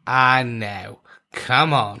 no.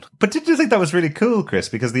 Come on. But did you think that was really cool, Chris?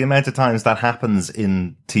 Because the amount of times that happens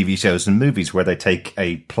in TV shows and movies where they take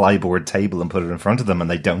a plyboard table and put it in front of them and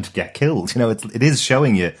they don't get killed. You know, it is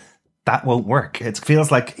showing you that won't work. It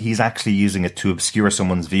feels like he's actually using it to obscure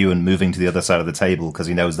someone's view and moving to the other side of the table because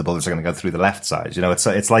he knows the bullets are going to go through the left side. You know,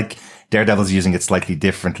 it's like Daredevil's using it slightly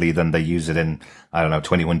differently than they use it in, I don't know,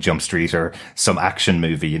 21 Jump Street or some action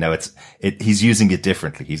movie. You know, he's using it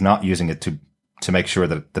differently. He's not using it to make sure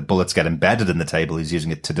that the bullets get embedded in the table. He's using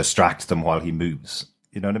it to distract them while he moves.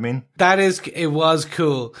 You know what I mean? It was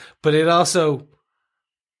cool, but it also,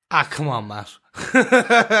 come on, Matt.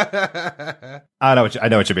 I know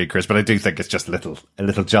what you mean, Chris, but I do think it's just a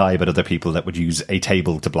little jibe at other people that would use a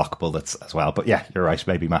table to block bullets as well. But yeah, you're right.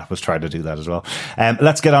 Maybe Matt was trying to do that as well.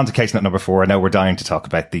 Let's get on to case note number 4. I know we're dying to talk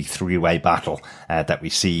about the 3-way battle that we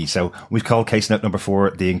see. So we've called case note number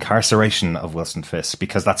 4 the incarceration of Wilson Fisk,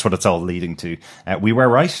 because that's what it's all leading to. We were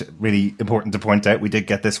right. Really important to point out. We did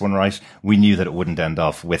get this one right. We knew that it wouldn't end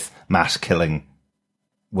off with Matt killing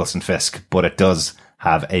Wilson Fisk, but it does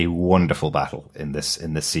have a wonderful battle in this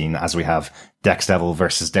scene, as we have Dex Devil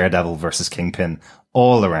versus Daredevil versus Kingpin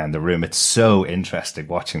all around the room. It's so interesting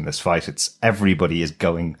watching this fight. Everybody is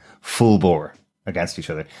going full bore against each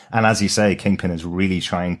other. And as you say, Kingpin is really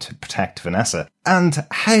trying to protect Vanessa. And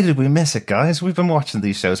how did we miss it, guys? We've been watching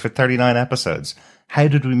these shows for 39 episodes. How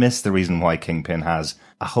did we miss the reason why Kingpin has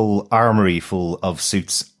a whole armory full of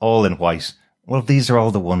suits all in white? Well, these are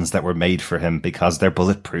all the ones that were made for him because they're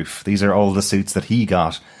bulletproof. These are all the suits that he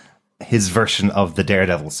got, his version of the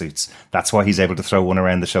Daredevil suits. That's why he's able to throw one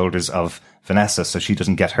around the shoulders of Vanessa so she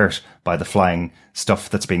doesn't get hurt by the flying stuff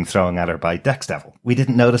that's being thrown at her by Dex Devil. We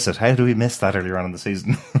didn't notice it. How did we miss that earlier on in the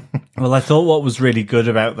season? Well, I thought what was really good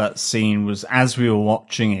about that scene was as we were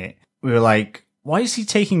watching it, we were like, why is he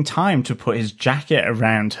taking time to put his jacket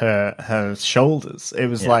around her shoulders? It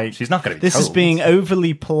was like, she's not going to be this told. is being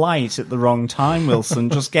overly polite at the wrong time, Wilson.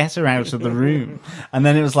 Just get her out of the room. And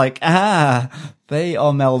then it was like, they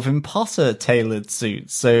are Melvin Potter tailored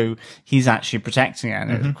suits. So he's actually protecting her.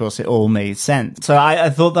 And of course, it all made sense. So I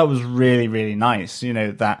thought that was really, really nice. You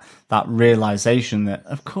know, that realization that,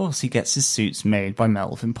 of course, he gets his suits made by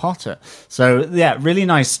Melvin Potter. So yeah, really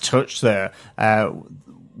nice touch there.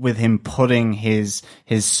 With him putting his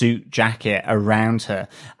suit jacket around her.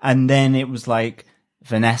 And then it was like,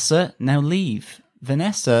 Vanessa, now leave.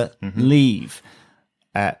 Vanessa, leave.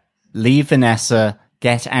 Leave Vanessa,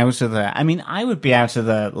 get out of there. I mean, I would be out of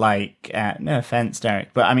there like, no offense,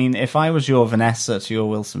 Derek, but I mean, if I was your Vanessa to your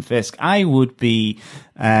Wilson Fisk, I would be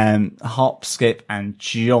hop, skip, and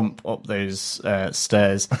jump up those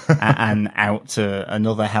stairs and out to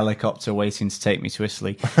another helicopter waiting to take me to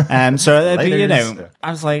Italy. So, but, you know, I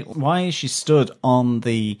was like, why is she stood on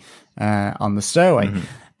the stairway?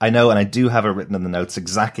 I know, and I do have it written in the notes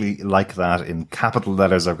exactly like that in capital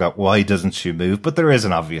letters. I've got, why doesn't she move? But there is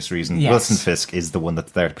an obvious reason. Yes. Wilson Fisk is the one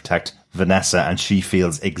that's there to protect Vanessa, and she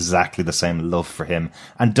feels exactly the same love for him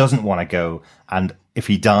and doesn't want to go. And if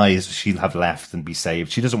he dies, she'll have left and be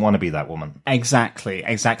saved. She doesn't want to be that woman. Exactly.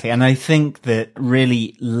 And I think that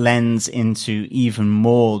really lends into even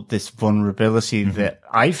more this vulnerability that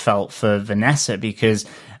I felt for Vanessa, because,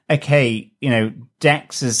 okay, you know,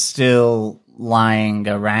 Dex is still lying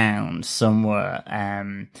around somewhere,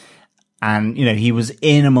 and you know, he was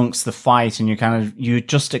in amongst the fight, and you're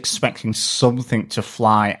just expecting something to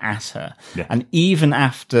fly at her. Yeah. And even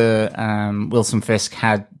after Wilson Fisk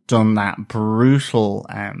had done that brutal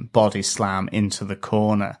body slam into the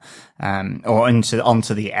corner, or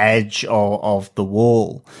onto the edge of the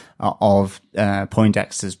wall of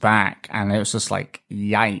Poindexter's back, and it was just like,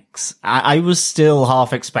 yikes. I was still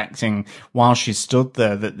half expecting, while she stood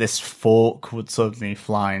there, that this fork would suddenly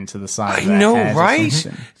fly into the side of her know, head right?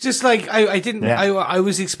 Just like, I didn't, Yeah. I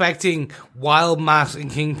was expecting, while Matt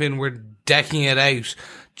and Kingpin were decking it out,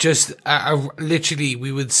 just literally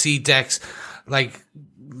we would see Dex like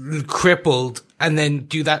crippled and then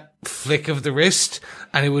do that flick of the wrist,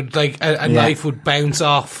 and it would like a knife would bounce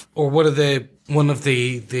off, or one of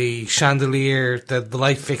the chandelier, the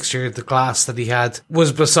light fixture, the glass that he had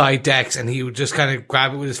was beside Dex, and he would just kind of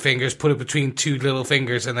grab it with his fingers, put it between two little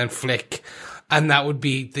fingers, and then flick, and that would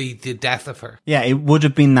be the death of her. Yeah, it would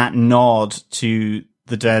have been that nod to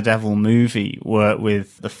the Daredevil movie, where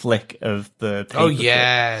with the flick of the paper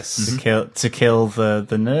yes, to kill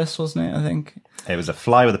the nurse, wasn't it? I think. It was a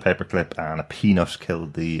fly with a paperclip, and a peanut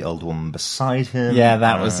killed the old woman beside him. Yeah,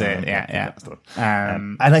 that was it. Yeah. That was the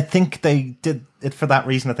one. And I think they did it for that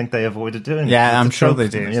reason. I think they avoided doing it. Yeah, It's I'm a sure trope. they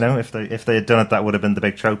did. You know, if they had done it, that would have been the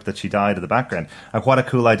big trope that she died in the background. And what a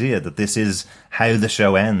cool idea that this is how the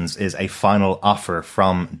show ends, is a final offer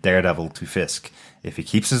from Daredevil to Fisk. If he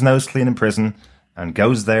keeps his nose clean in prison, and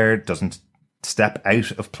goes there, doesn't step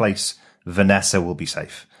out of place, Vanessa will be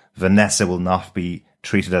safe. Vanessa will not be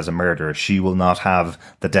treated as a murderer. She will not have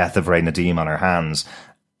the death of Ray Nadeem on her hands,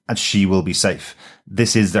 and she will be safe.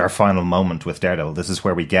 This is their final moment with Daredevil. This is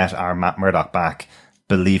where we get our Matt Murdock back,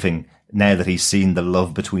 believing, now that he's seen the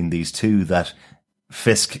love between these two, that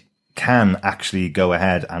Fisk can actually go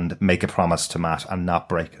ahead and make a promise to Matt and not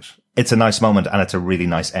break it. It's a nice moment, and it's a really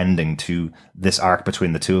nice ending to this arc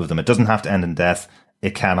between the two of them. It doesn't have to end in death.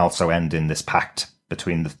 It can also end in this pact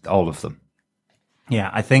between all of them. Yeah,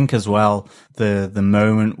 I think as well, the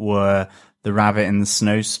moment where the rabbit in the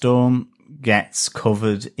snowstorm gets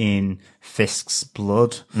covered in Fisk's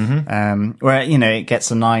blood, where, you know, it gets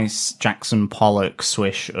a nice Jackson Pollock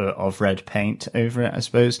swish of red paint over it, I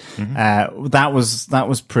suppose. That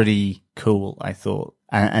was pretty cool, I thought.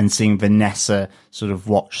 And seeing Vanessa sort of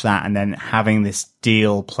watch that, and then having this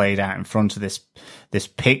deal played out in front of this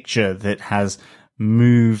picture that has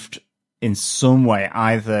moved in some way,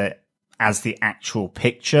 either as the actual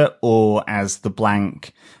picture or as the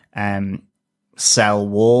blank cell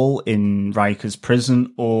wall in Riker's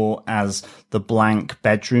prison, or as the blank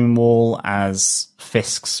bedroom wall as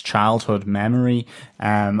Fisk's childhood memory.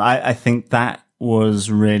 I think that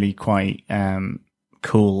was really quite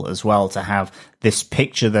cool as well, to have this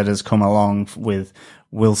picture that has come along with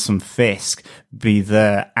Wilson Fisk be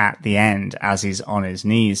there at the end as he's on his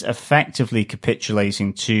knees, effectively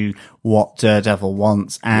capitulating to what Daredevil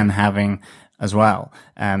wants, and having as well,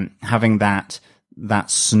 having that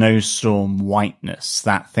snowstorm whiteness,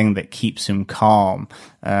 that thing that keeps him calm,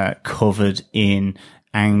 covered in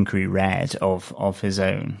angry red of his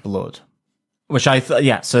own blood. Which I thought,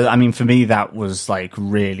 yeah. So, I mean, for me, that was like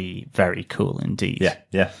really very cool indeed.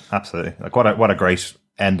 Yeah, absolutely. Like what a great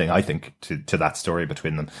ending, I think, to that story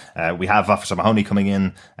between them. We have Officer Mahoney coming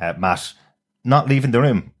in, Matt not leaving the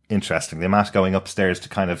room. Interestingly, Matt going upstairs to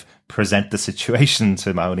kind of present the situation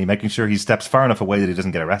to Mahoney, making sure he steps far enough away that he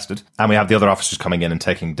doesn't get arrested. And we have the other officers coming in and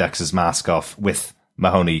taking Dex's mask off, with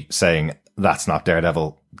Mahoney saying, "That's not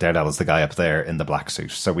Daredevil. Daredevil's the guy up there in the black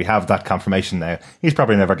suit." So we have that confirmation now. He's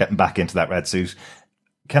probably never getting back into that red suit.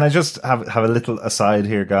 Can I just have a little aside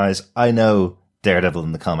here, guys? I know Daredevil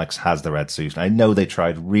in the comics has the red suit, and I know they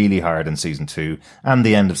tried really hard in season 2 and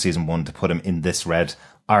the end of season 1 to put him in this red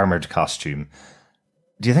armored costume.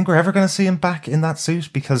 Do you think we're ever going to see him back in that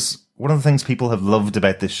suit? Because one of the things people have loved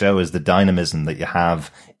about this show is the dynamism that you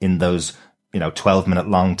have in those, 12-minute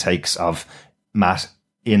long takes of Matt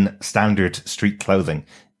in standard street clothing.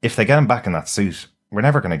 If they get him back in that suit, we're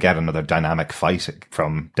never going to get another dynamic fight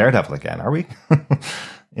from Daredevil again, are we?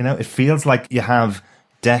 It feels like you have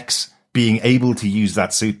Dex being able to use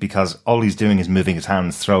that suit because all he's doing is moving his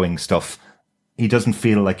hands, throwing stuff. He doesn't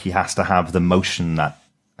feel like he has to have the motion that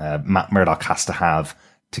Matt Murdock has to have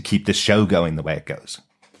to keep the show going the way it goes.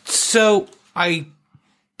 So I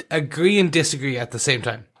agree and disagree at the same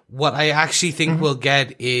time. What I actually think we'll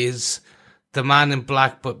get is the Man in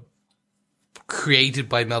Black, but created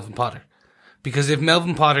by Melvin Potter. Because if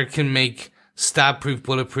Melvin Potter can make stab-proof,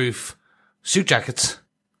 bulletproof suit jackets,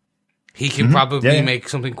 he can probably make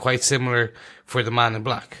something quite similar for the Man in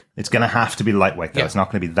Black. It's going to have to be lightweight, though. Yeah. It's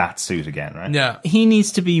not going to be that suit again, right? No. He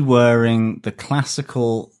needs to be wearing the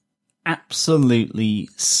classical, absolutely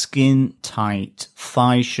skin-tight,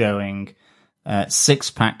 thigh-showing,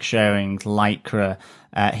 six-pack showing Lycra.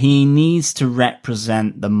 He needs to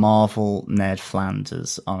represent the Marvel Ned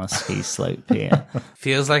Flanders on a ski slope here.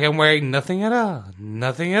 Feels like I'm wearing nothing at all.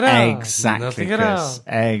 Nothing at all. Exactly, nothing Chris.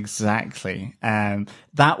 At all. Exactly.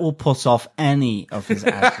 That will put off any of his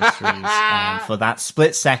adversaries for that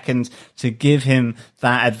split second, to give him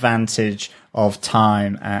that advantage of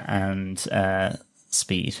time and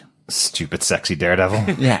speed. Stupid, sexy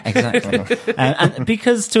Daredevil. Yeah, exactly. and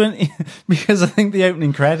because I think the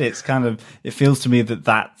opening credits it feels to me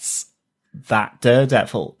that's that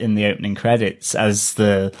Daredevil in the opening credits as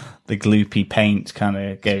the gloopy paint kind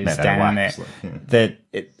of goes down it. That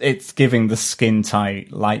it's giving the skin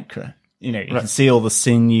tight Lycra. You can see all the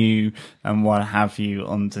sinew and what have you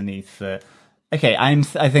underneath. Okay, I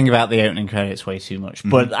think about the opening credits way too much,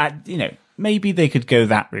 but maybe they could go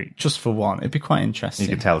that route just for one. It'd be quite interesting.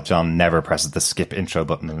 You can tell John never presses the skip intro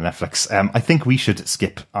button on Netflix. I think we should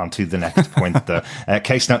skip on to the next point, though.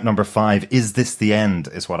 Case note number 5, is this the end,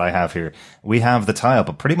 is what I have here. We have the tie-up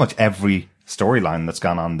of pretty much every storyline that's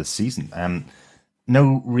gone on this season.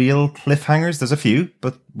 No real cliffhangers. There's a few,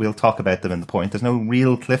 but we'll talk about them in the point. There's no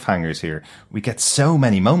real cliffhangers here. We get so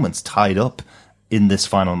many moments tied up in this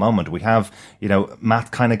final moment. We have,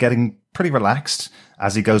 Matt kind of getting pretty relaxed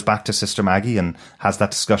as he goes back to Sister Maggie and has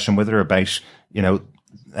that discussion with her about,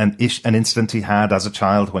 an incident he had as a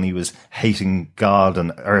child when he was hating God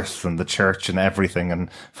and earth and the church and everything. And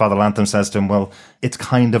Father Lantham says to him, well, it's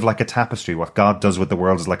kind of like a tapestry. What God does with the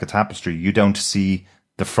world is like a tapestry. You don't see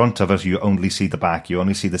the front of it. You only see the back. You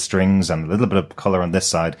only see the strings and a little bit of color on this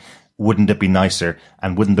side. Wouldn't it be nicer?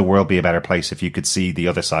 And wouldn't the world be a better place if you could see the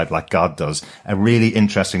other side like God does? A really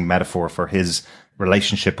interesting metaphor for his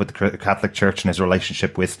relationship with the Catholic Church and his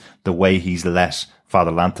relationship with the way he's let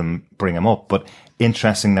Father Lantham bring him up. But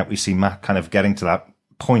interesting that we see Matt kind of getting to that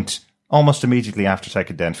point almost immediately after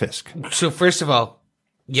taking down Fisk. So first of all,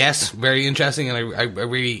 yes, very interesting, and I'm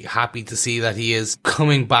really happy to see that he is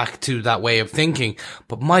coming back to that way of thinking.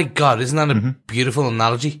 But my God, isn't that a beautiful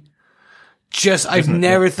analogy? I've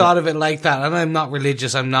never thought of it like that, and I'm not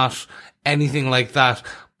religious, I'm not anything like that,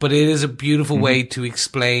 but it is a beautiful way to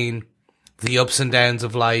explain the ups and downs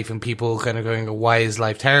of life and people kind of going, why is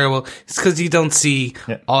life terrible? It's because you don't see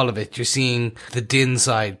all of it. You're seeing the dim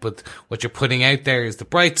side, but what you're putting out there is the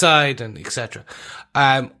bright side, and etc.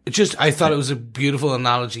 I thought it was a beautiful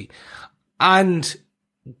analogy. And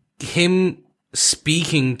him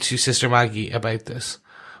speaking to Sister Maggie about this,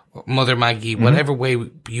 Mother Maggie, whatever way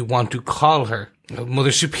you want to call her,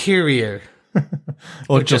 Mother Superior.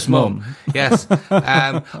 Or just Mum. Yes.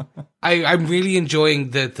 I'm really enjoying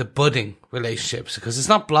the budding relationships because it's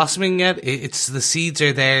not blossoming yet. It's the seeds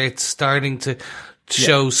are there. It's starting to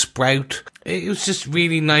show sprout. It was just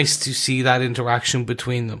really nice to see that interaction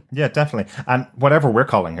between them. Yeah, definitely. And whatever we're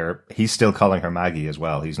calling her, he's still calling her Maggie as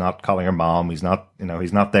well. He's not calling her Mom. He's not,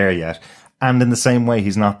 he's not there yet. And in the same way,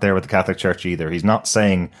 he's not there with the Catholic Church either. He's not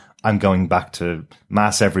saying, I'm going back to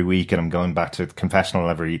Mass every week and I'm going back to confessional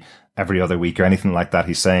every other week or anything like that.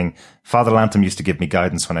 He's saying, Father Lantham used to give me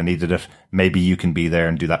guidance when I needed it. Maybe you can be there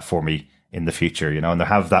and do that for me in the future, and they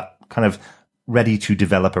have that kind of ready to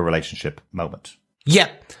develop a relationship moment. Yeah,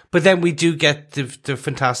 but then we do get the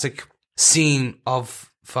fantastic scene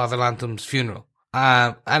of Father Lantham's funeral.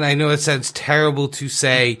 And I know it sounds terrible to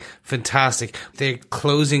say fantastic. They're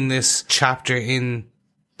closing this chapter in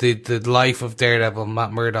the life of Daredevil,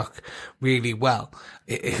 Matt Murdock, really well.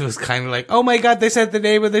 It was kind of like, oh my God, they said the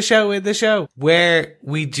name of the show in the show. Where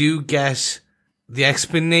we do get the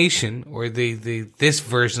explanation, or this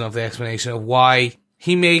version of the explanation of why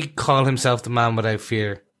he may call himself the man without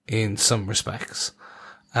fear in some respects.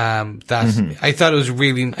 I thought it was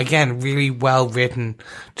really well written,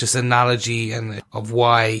 just analogy and of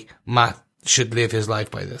why Matt should live his life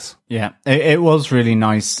by this. Yeah, it was really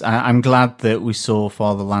nice. I'm glad that we saw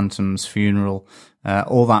Father Lantham's funeral,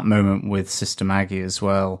 all that moment with Sister Maggie as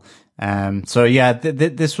well. So yeah,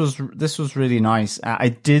 this was really nice. I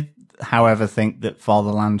did, however, think that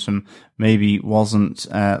Father Lantham maybe wasn't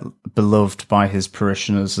beloved by his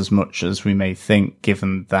parishioners as much as we may think,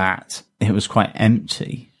 given that it was quite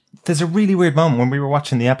empty. There's a really weird moment when we were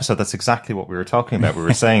watching the episode. That's exactly what we were talking about. We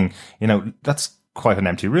were saying, that's quite an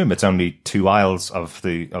empty room. It's only 2 aisles of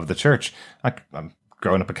the church. I'm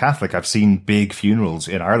growing up a Catholic. I've seen big funerals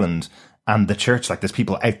in Ireland and the church, like there's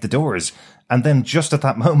people out the doors. And then just at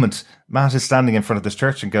that moment, Matt is standing in front of this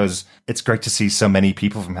church and goes, it's great to see so many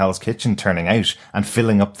people from Hell's Kitchen turning out and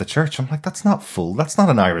filling up the church. I'm like, that's not full. That's not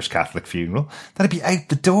an Irish Catholic funeral. That'd be out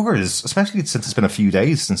the doors, especially since it's been a few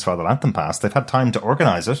days since Father Lantham passed. They've had time to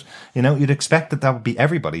organise it. You'd expect that would be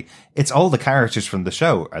everybody. It's all the characters from the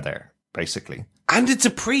show are there, basically. And it's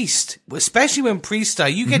a priest, especially when priests die.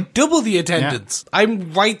 You get double the attendance. Yeah.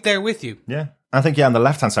 I'm right there with you. Yeah. I think, on the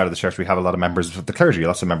left-hand side of the church, we have a lot of members of the clergy,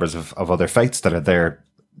 lots of members of other faiths that are there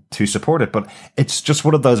to support it. But it's just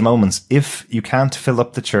one of those moments. If you can't fill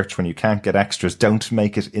up the church when you can't get extras, don't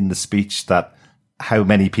make it in the speech that how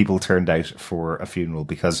many people turned out for a funeral.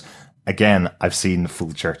 Because, again, I've seen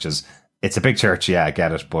full churches. It's a big church, yeah, I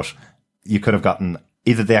get it. But you could have gotten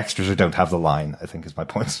either the extras or don't have the line, I think is my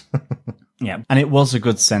point. Yeah, and it was a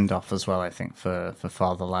good send-off as well, I think, for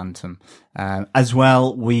Father Lantham. As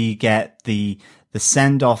well, we get the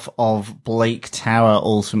send-off of Blake Tower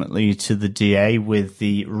ultimately to the DA with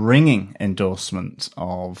the ringing endorsement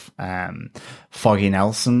of Foggy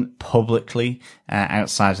Nelson publicly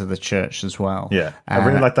outside of the church as well. Yeah, I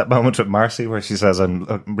really like that moment with Marcy where she says,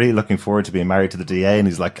 I'm really looking forward to being married to the DA, and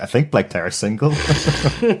he's like, I think Blake Tower's single.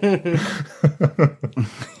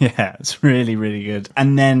 Yeah, it's really, really good.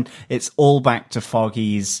 And then it's all back to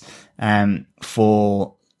Foggy's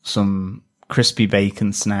for some crispy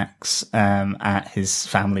bacon snacks at his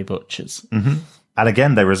family butcher's. Mm-hmm. And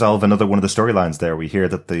again, they resolve another one of the storylines there. We hear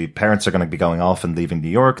that the parents are going to be going off and leaving New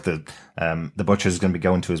York. The butcher is going to be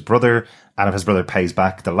going to his brother. And if his brother pays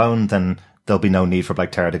back the loan, then there'll be no need for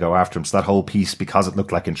Blake Tower to go after him. So that whole piece, because it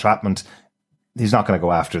looked like entrapment, he's not going to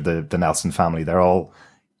go after the Nelson family. They're all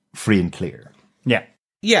free and clear. Yeah.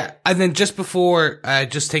 Yeah, and then just before,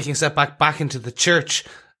 just taking a step back into the church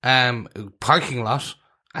parking lot,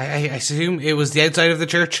 I assume it was the outside of the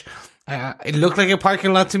church. It looked like a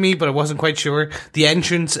parking lot to me, but I wasn't quite sure. The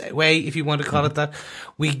entrance way, if you want to call it that.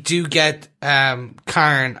 We do get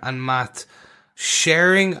Karen and Matt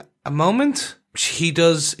sharing a moment. He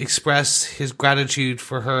does express his gratitude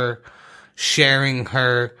for her sharing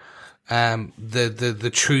her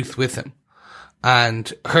the truth with him.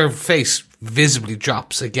 And her face visibly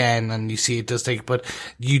drops again, and you see it does take, but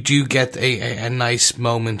you do get a nice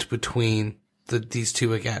moment between these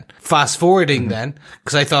two again. Fast forwarding then,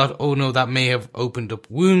 because I thought, oh no, that may have opened up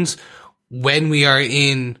wounds. When we are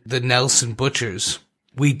in the Nelson Butchers,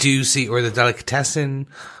 we do see, or the delicatessen,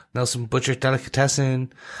 Nelson Butcher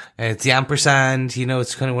delicatessen, it's the ampersand,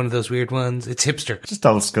 it's kind of one of those weird ones. It's hipster. Just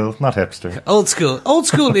old school, not hipster. Old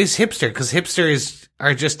school is hipster, because hipsters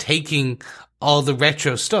are just taking all the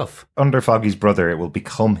retro stuff. Under Foggy's brother, it will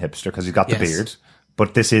become hipster because he's got the beard.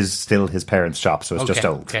 But this is still his parents' shop, so it's just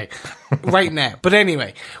old. Okay, right now. But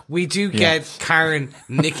anyway, we do get Karen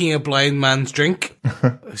nicking a blind man's drink.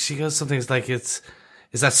 She goes something like, is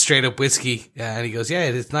that straight up whiskey? And he goes, yeah,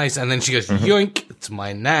 it is nice. And then she goes, yoink, it's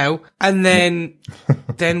mine now. And then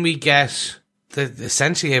we get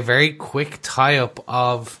essentially a very quick tie-up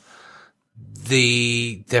of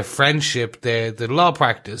the friendship, the law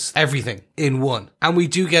practice, everything in one. And we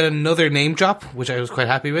do get another name drop, which I was quite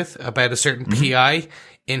happy with, about a certain PI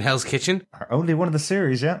in Hell's Kitchen. Only one of the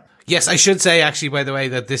series, yeah. Yes, I should say, actually, by the way,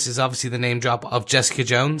 that this is obviously the name drop of Jessica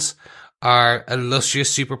Jones, our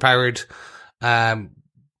illustrious, superpowered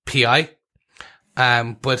PI.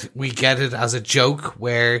 But we get it as a joke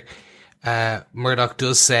where Murdoch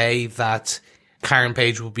does say that Karen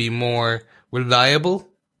Page will be more reliable,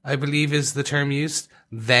 I believe is the term used,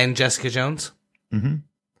 than Jessica Jones. Mm-hmm.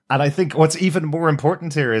 And I think what's even more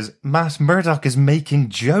important here is Matt Murdoch is making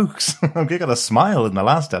jokes. We got a smile in the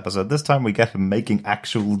last episode. This time we get him making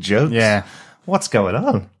actual jokes. Yeah. What's going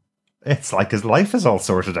on? It's like his life is all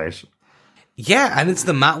sorted out. Yeah, and it's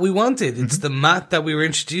the Matt we wanted. It's the Matt that we were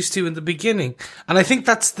introduced to in the beginning. And I think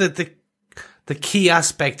that's the key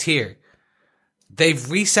aspect here. They've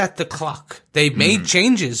reset the clock. They've made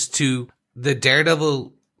changes to the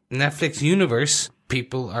Daredevil Netflix universe.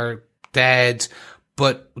 People are dead,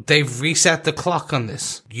 but they've reset the clock on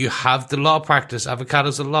this. You have the law practice,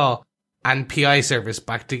 Avocados of Law, and PI service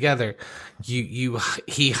back together. He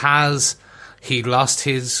lost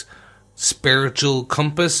his spiritual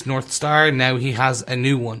compass, North Star. Now he has a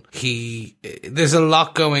new one. There's a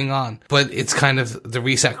lot going on, but it's kind of the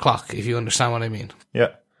reset clock, if you understand what I mean. Yeah,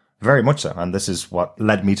 very much so. And this is what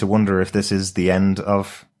led me to wonder if this is the end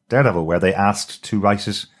of Daredevil, where they asked to write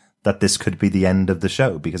it that this could be the end of the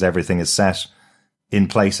show because everything is set in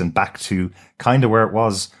place and back to kind of where it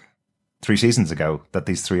was 3 seasons ago, that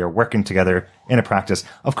these three are working together in a practice.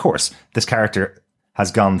 Of course, this character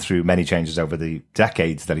has gone through many changes over the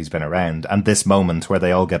decades that he's been around, and this moment where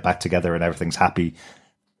they all get back together and everything's happy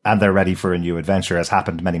and they're ready for a new adventure has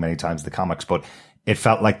happened many, many times in the comics, but it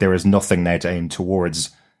felt like there is nothing now to aim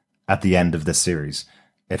towards at the end of this series.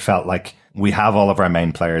 It felt like we have all of our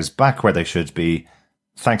main players back where they should be.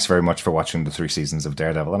 Thanks very much for watching the 3 seasons of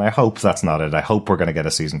Daredevil. And I hope that's not it. I hope we're going to get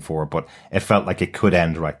a season 4, but it felt like it could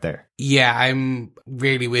end right there. Yeah, I'm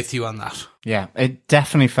really with you on that. Yeah, it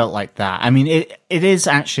definitely felt like that. I mean, it is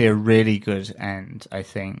actually a really good end, I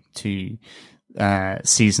think, to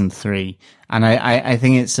season 3. And I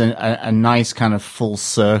think it's a nice kind of full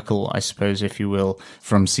circle, I suppose, if you will,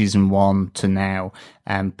 from season 1 to now.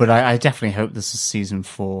 But I definitely hope this is season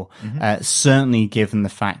 4. Certainly given the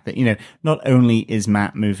fact that, not only is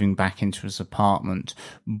Matt moving back into his apartment,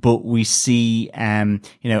 but we see,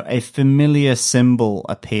 a familiar symbol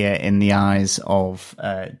appear in the eyes of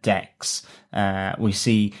Dex. We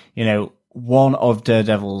see, one of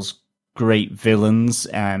Daredevil's great villains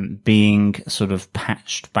being sort of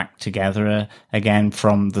patched back together again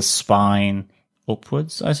from the spine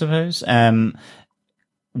upwards, I suppose,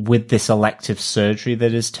 with this elective surgery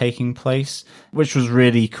that is taking place, which was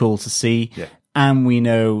really cool to see. Yeah. And we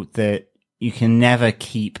know that you can never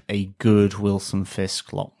keep a good Wilson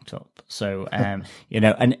Fisk locked up. So,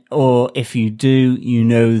 or if you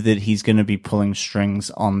do, that he's going to be pulling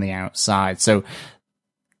strings on the outside. So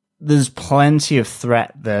there's plenty of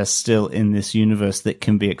threat there still in this universe that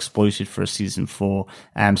can be exploited for a season 4.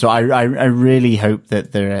 So I really hope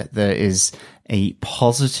that there is a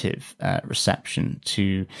positive reception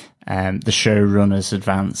to the showrunner's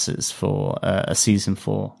advances for a season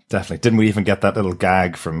 4. Definitely. Didn't we even get that little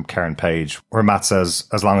gag from Karen Page where Matt says,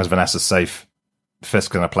 as long as Vanessa's safe,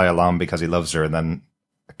 Fisk's going to play along because he loves her, and then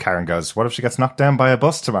Karen goes, what if she gets knocked down by a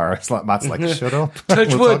bus tomorrow? It's like, Matt's like, shut up.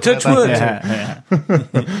 Touch wood. Yeah.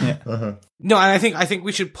 No, and I think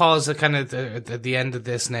we should pause at kind of at the end of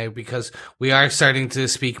this now, because we are starting to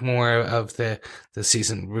speak more of the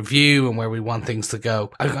season review and where we want things to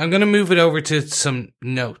go. I'm going to move it over to some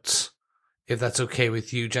notes, if that's okay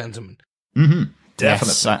with you, gentlemen. Mm-hmm.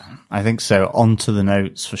 Definitely. Yes, I think so. On to the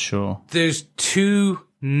notes for sure. There's 2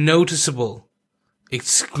 noticeable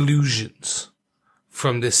exclusions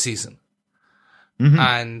from this season. Mm-hmm.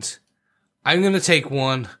 And I'm going to take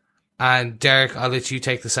one, and Derek, I'll let you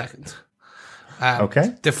take the second.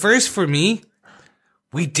 Okay. The first for me,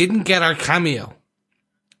 we didn't get our cameo.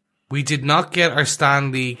 We did not get our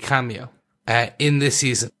Stan Lee cameo in this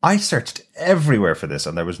season. I searched everywhere for this,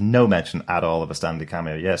 and there was no mention at all of a Stan Lee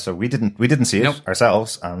cameo. Yeah, so we didn't see it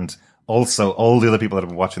ourselves, and also all the other people that have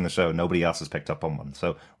been watching the show, nobody else has picked up on one.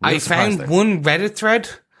 So I found one Reddit thread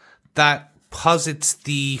that posits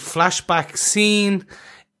the flashback scene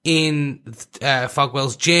in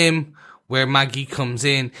Fogwell's gym where Maggie comes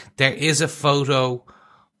in. There is a photo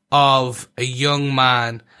of a young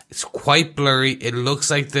man. It's quite blurry. It looks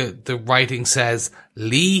like the writing says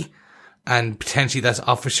Lee, and potentially that's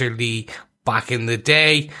Officer Lee back in the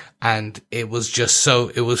day. And it was just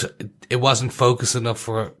it wasn't focused enough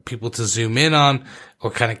for people to zoom in on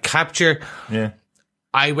or kind of capture. Yeah.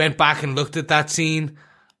 I went back and looked at that scene.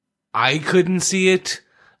 I couldn't see it.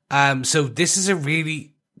 So this is a really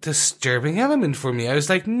disturbing element for me. I was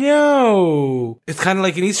like, no. It's kind of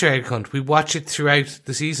like an Easter egg hunt. We watch it throughout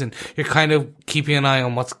the season. You're kind of keeping an eye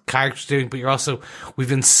on what characters doing, but we've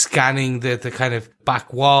been scanning the kind of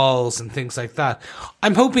back walls and things like that.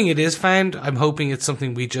 I'm hoping it is found. I'm hoping it's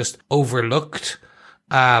something we just overlooked,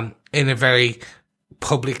 in a very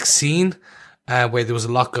public scene, where there was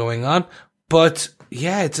a lot going on. But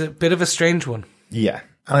yeah, it's a bit of a strange one. Yeah.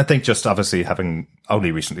 And I think just obviously having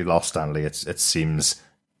only recently lost Stan Lee, it seems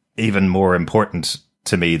even more important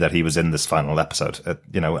to me that he was in this final episode.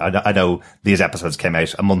 I know these episodes came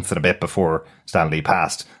out a month and a bit before Stan Lee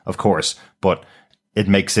passed, of course, but it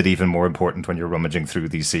makes it even more important when you're rummaging through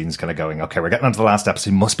these scenes, kind of going, okay, we're getting onto the last episode.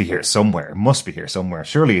 He must be here somewhere.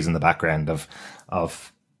 Surely he's in the background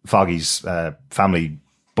of Foggy's family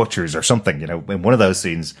butchers or something, in one of those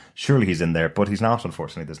scenes. Surely he's in there, but he's not,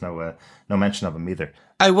 unfortunately. There's no mention of him either.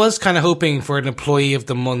 I was kind of hoping for an employee of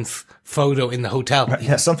the month photo in the hotel.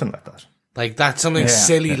 Yeah, something like that. Like that's something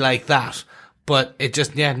silly like that. But it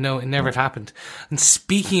just, it never happened. And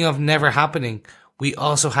speaking of never happening, we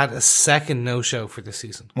also had a second no-show for this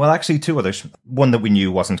season. Well, actually, 2 others. One that we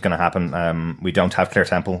knew wasn't going to happen. We don't have Claire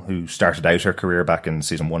Temple, who started out her career back in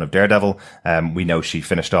season 1 of Daredevil. We know she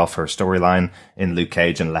finished off her storyline in Luke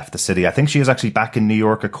Cage and left the city. I think she is actually back in New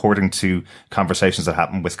York, according to conversations that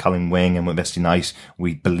happened with Colleen Wing and with Misty Knight.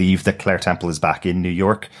 We believe that Claire Temple is back in New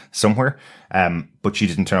York somewhere. But she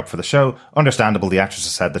didn't turn up for the show. Understandable. The actress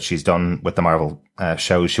has said that she's done with the Marvel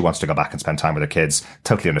shows. She wants to go back and spend time with her kids.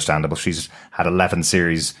 Totally understandable. She's had 11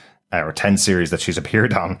 series or 10 series that she's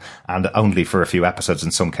appeared on, and only for a few episodes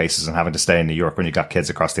in some cases, and having to stay in New York when you've got kids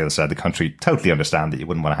across the other side of the country. Totally understand that you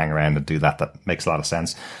wouldn't want to hang around and do that. That makes a lot of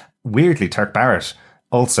sense. Weirdly, Turk Barrett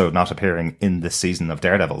also not appearing in this season of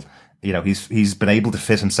Daredevil. He's been able to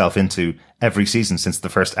fit himself into every season since the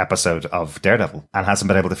first episode of Daredevil, and hasn't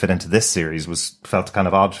been able to fit into this series. Felt kind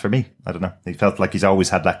of odd for me. I don't know. He felt like he's always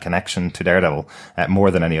had that connection to Daredevil more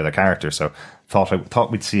than any other character. So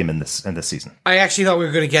thought we'd see him in this season. I actually thought we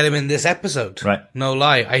were going to get him in this episode. Right. No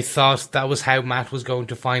lie. I thought that was how Matt was going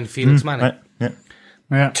to find Felix Manning. Right. Yeah.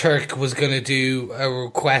 Yeah. Turk was going to do a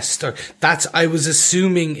request, I was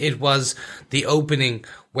assuming it was the opening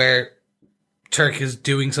where Turk is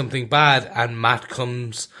doing something bad and Matt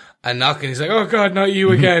comes and knocking. He's like, oh God, not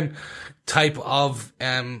you again, type of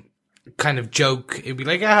kind of joke. It'd be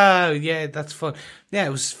like, yeah, that's fun. Yeah, it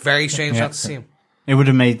was very strange not to see him. It would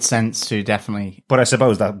have made sense to definitely. But I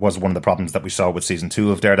suppose that was one of the problems that we saw with season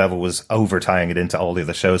 2 of Daredevil, was over tying it into all the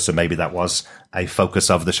other shows. So maybe that was a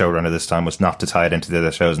focus of the showrunner this time, was not to tie it into the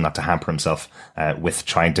other shows and not to hamper himself with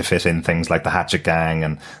trying to fit in things like the Hatchet Gang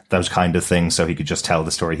and those kind of things, so he could just tell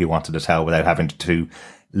the story he wanted to tell without having to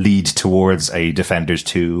lead towards a Defenders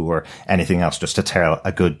 2 or anything else, just to tell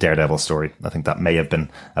a good Daredevil story. I think that may have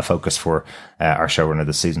been a focus for our showrunner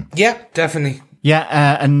this season. Yeah, definitely.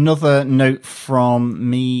 Yeah, another note from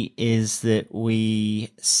me is that we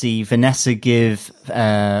see Vanessa give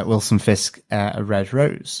Wilson Fisk a red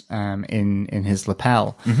rose in his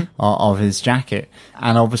lapel of his jacket.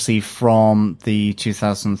 And obviously from the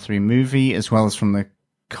 2003 movie, as well as from the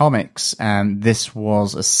comics, this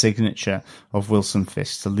was a signature of Wilson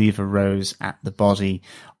Fisk to leave a rose at the body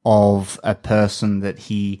of a person that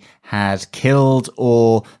he had killed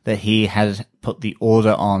or that he had put the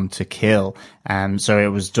order on to kill. So it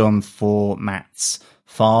was done for Matt's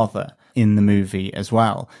father in the movie as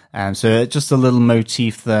well. So just a little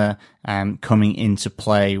motif there, coming into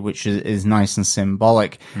play, which is nice and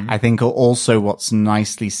symbolic. I think also what's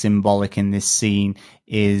nicely symbolic in this scene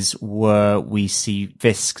is where we see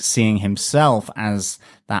Fisk seeing himself as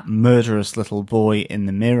that murderous little boy in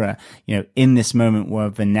the mirror, in this moment where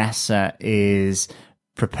Vanessa is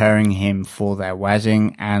preparing him for their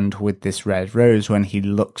wedding, and with this red rose, when he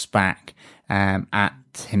looks back at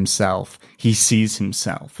himself, he sees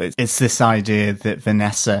himself. It's this idea that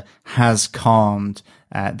Vanessa has calmed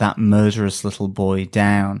that murderous little boy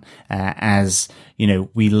down, as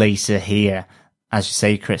we later hear, as you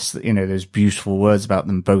say, Chris, those beautiful words about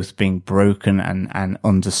them both being broken and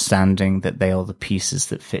understanding that they are the pieces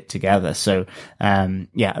that fit together. So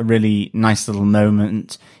a really nice little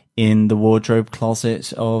moment in the wardrobe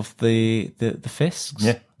closet of the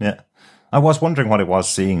Fisks. Yeah. I was wondering what it was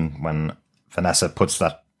seeing when Vanessa puts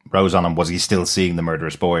that rose on him. Was he still seeing the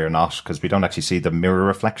murderous boy or not? Because we don't actually see the mirror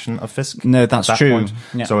reflection of Fisk. No, that's true.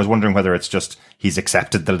 Yeah. So I was wondering whether it's just he's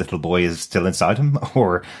accepted the little boy is still inside him,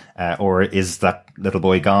 or is that little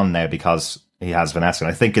boy gone now because he has Vanessa?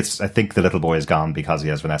 And I think the little boy is gone because he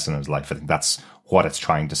has Vanessa in his life. I think that's what it's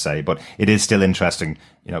trying to say. But it is still interesting,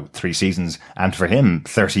 3 seasons, and for him,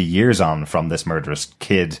 30 years on from this murderous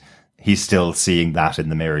kid, he's still seeing that in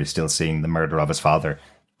the mirror. He's still seeing the murder of his father,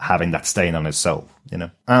 having that stain on his soul,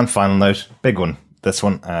 And final note, big one, this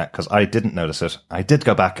one, because I didn't notice it. I did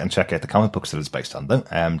go back and check out the comic books that it's based on, though.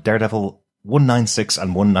 Daredevil 196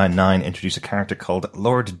 and 199 introduce a character called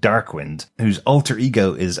Lord Darkwind, whose alter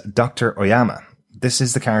ego is Dr. Oyama. This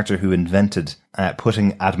is the character who invented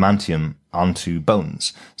putting adamantium onto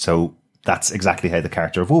bones. So that's exactly how the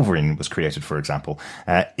character of Wolverine was created, for example.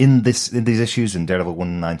 In these issues, in Daredevil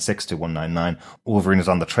 196 to 199, Wolverine is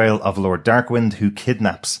on the trail of Lord Darkwind, who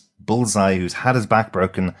kidnaps Bullseye, who's had his back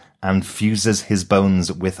broken, and fuses his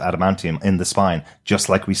bones with adamantium in the spine, just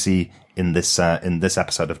like we see in this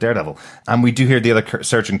episode of Daredevil. And we do hear the other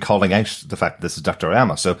surgeon calling out the fact that this is Dr.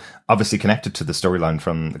 Oyama, so obviously connected to the storyline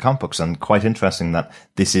from the comic books, and quite interesting that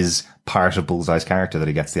this is part of Bullseye's character, that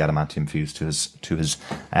he gets the adamantium fused to his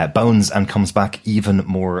bones and comes back even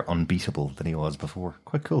more unbeatable than he was before.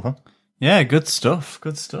 Quite cool, huh? Yeah, good stuff.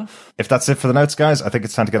 Good stuff. If that's it for the notes, guys, I think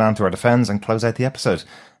it's time to get on to our defense and close out the episode.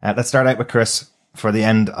 Let's start out with Chris for the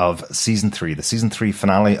end of season 3, the season 3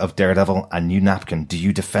 finale of Daredevil, A New Napkin. Do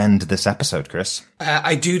you defend this episode, Chris?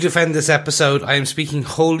 I do defend this episode. I am speaking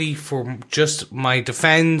wholly for just my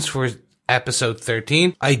defense for episode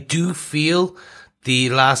 13. I do feel the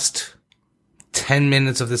last 10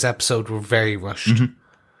 minutes of this episode were very rushed. Mm-hmm.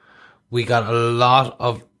 We got a lot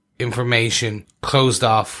of information closed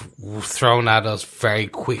off, thrown at us very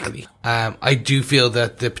quickly. I do feel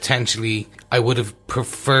that potentially I would have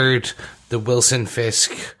preferred the Wilson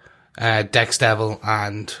Fisk, Dex Devil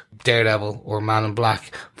and Daredevil or Man in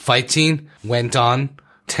Black fight scene went on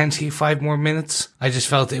 10 to 5 more minutes. I just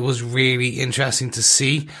felt it was really interesting to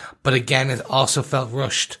see, but again, it also felt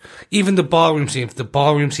rushed. Even the ballroom scene, if the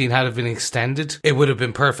ballroom scene had been extended, it would have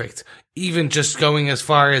been perfect. Even just going as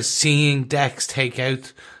far as seeing Dex take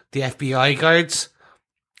out the FBI guards,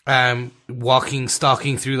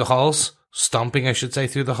 stalking through the halls, stomping, I should say,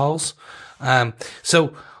 through the halls.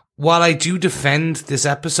 So while I do defend this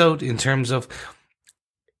episode in terms of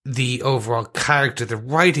the overall character, the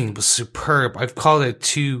writing was superb. I've called it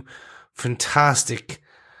 2 fantastic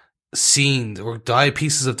scenes or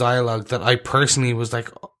pieces of dialogue that I personally was like,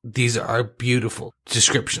 these are beautiful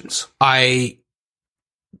descriptions. I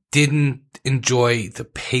didn't enjoy the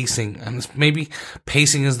pacing, and maybe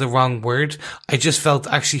pacing is the wrong word. I just felt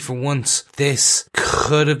actually for once this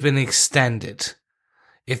could have been extended.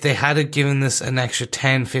 If they had given this an extra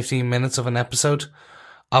 10, 15 minutes of an episode,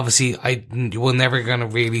 obviously we're never going to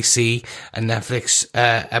really see a Netflix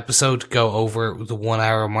episode go over the 1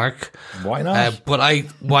 hour mark. Why not?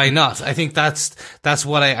 Why not? I think that's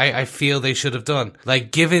what I feel they should have done.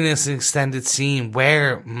 Like, giving this an extended scene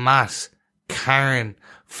where Matt, Karen,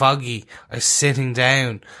 Foggy are sitting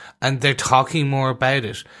down and they're talking more about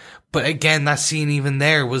it. But again, that scene even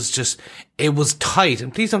there was it was tight.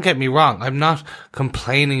 And please don't get me wrong, I'm not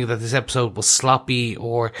complaining that this episode was sloppy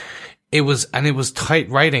or it was tight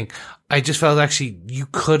writing. I just felt actually you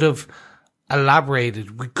could have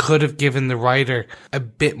elaborated. We could have given the writer a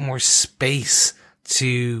bit more space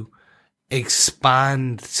to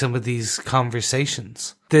expand some of these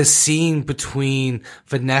conversations. The scene between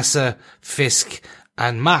Vanessa, Fisk,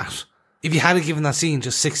 and Matt, if you had given that scene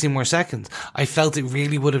just 60 more seconds, I felt it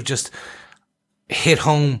really would have just hit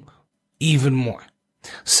home even more.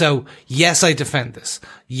 So, yes, I defend this.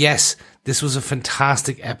 Yes, this was a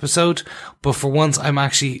fantastic episode, but for once I'm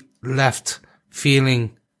actually left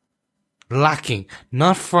feeling lacking.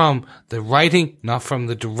 Not from the writing, not from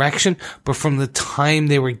the direction, but from the time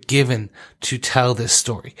they were given to tell this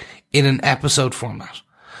story in an episode format.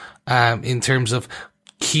 In terms of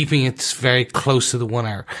keeping it very close to the 1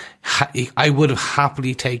 hour. I would have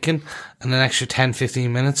happily taken an extra 10,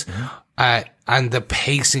 15 minutes, and the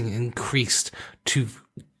pacing increased to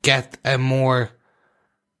get a more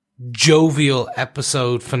jovial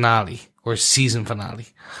episode finale or season finale.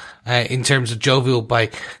 In terms of jovial,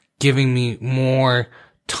 by giving me more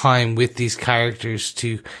time with these characters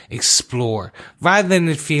to explore, rather than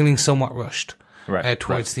it feeling somewhat rushed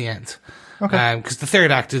towards the end. Okay. Because the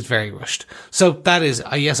third act is very rushed. So that is,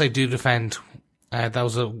 yes, I do defend. That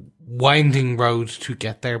was a winding road to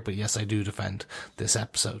get there, but yes, I do defend this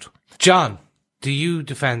episode. John, do you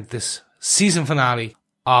defend this season finale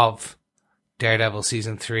of Daredevil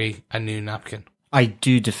Season 3, A New Napkin? I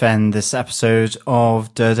do defend this episode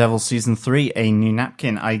of Daredevil Season 3, A New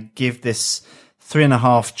Napkin. I give this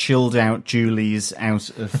 3.5 chilled out Julies out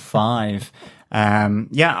of 5.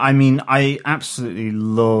 I mean, I absolutely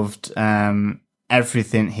loved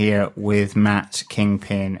everything here with Matt,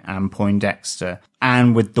 Kingpin, and Poindexter,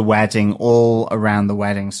 and with the wedding, all around the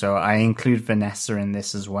wedding. So I include Vanessa in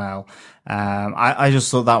this as well. I just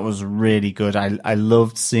thought that was really good. I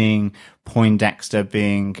loved seeing Poindexter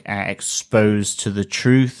being exposed to the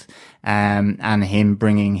truth, and him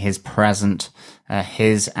bringing his present,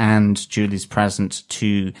 his and Julie's present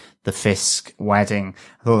to the Fisk wedding.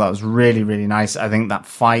 I thought that was really, really nice. I think that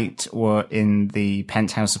fight in the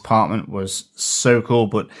penthouse apartment was so cool,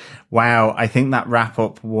 but wow, I think that wrap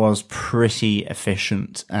up was pretty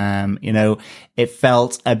efficient. It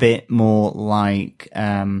felt a bit more like,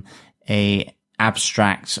 a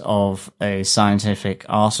abstract of a scientific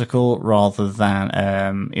article rather than,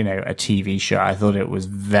 a TV show. I thought it was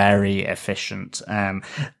very efficient. Don't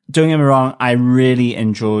get me wrong, I really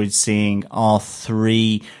enjoyed seeing our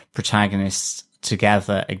 3 protagonists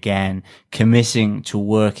together again, committing to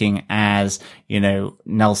working as,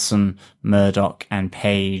 Nelson, Murdoch, and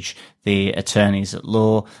Page, the attorneys at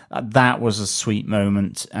law. That was a sweet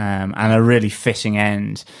moment, and a really fitting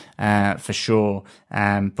end, for sure.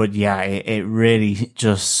 But yeah, it really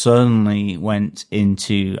just suddenly went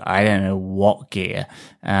into, I don't know what gear.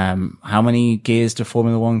 How many gears do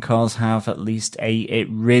Formula One cars have? At least 8. It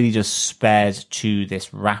really just sped to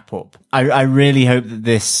this wrap up. I really hope that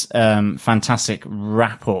this, fantastic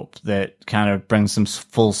wrap up that kind of brings them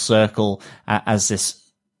full circle as this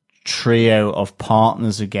trio of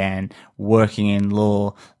partners again working in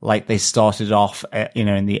law like they started off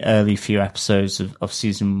in the early few episodes of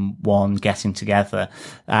season 1 getting together.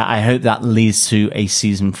 I hope that leads to a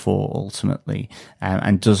season 4 ultimately,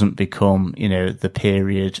 and doesn't become the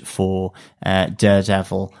period for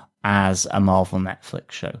Daredevil as a Marvel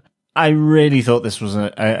Netflix show. I really thought this was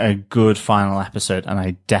a good final episode, and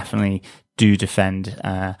I definitely do defend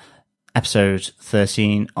episode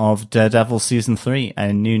 13 of Daredevil Season 3,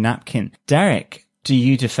 A New Napkin. Derek, do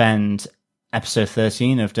you defend episode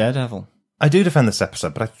 13 of Daredevil? I do defend this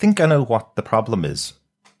episode, but I think I know what the problem is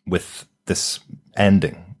with this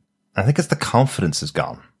ending. I think it's the confidence is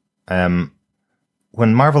gone.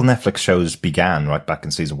 When Marvel Netflix shows began right back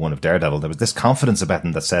in season 1 of Daredevil, there was this confidence about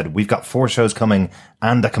them that said, we've got 4 shows coming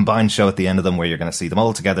and a combined show at the end of them where you're going to see them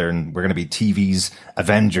all together, and we're going to be TV's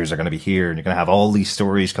Avengers are going to be here, and you're going to have all these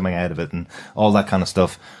stories coming out of it and all that kind of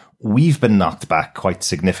stuff. We've been knocked back quite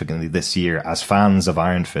significantly this year as fans of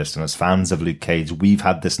Iron Fist and as fans of Luke Cage. We've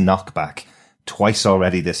had this knockback twice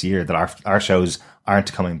already this year that our shows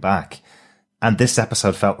aren't coming back. And this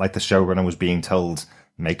episode felt like the showrunner was being told,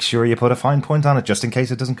 make sure you put a fine point on it just in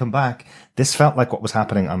case it doesn't come back. This felt like what was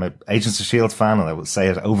happening. I'm an Agents of S.H.I.E.L.D. fan, and I will say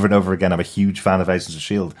it over and over again. I'm a huge fan of Agents of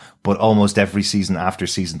S.H.I.E.L.D., but almost every season after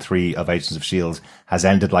season 3 of Agents of S.H.I.E.L.D. has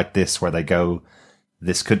ended like this, where they go,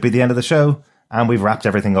 this could be the end of the show, and we've wrapped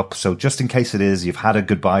everything up. So just in case it is, you've had a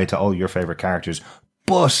goodbye to all your favorite characters,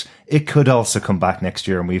 but it could also come back next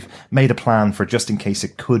year, and we've made a plan for just in case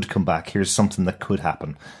it could come back. Here's something that could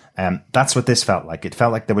happen. That's what this felt like. It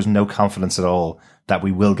felt like there was no confidence at all that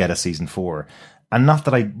we will get a season 4. And not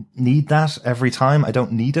that I need that every time. I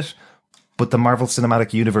don't need it. But the Marvel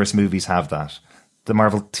Cinematic Universe movies have that. The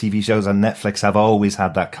Marvel TV shows on Netflix have always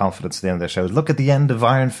had that confidence at the end of their shows. Look at the end of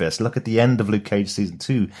Iron Fist. Look at the end of Luke Cage season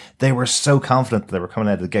 2. They were so confident that they were coming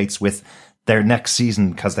out of the gates with their next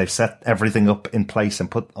season because they've set everything up in place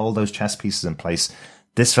and put all those chess pieces in place.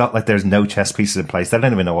 This felt like there's no chess pieces in place. They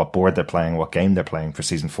don't even know what board they're playing, what game they're playing for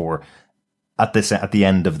season 4 at the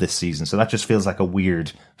end of this season. So that just feels like a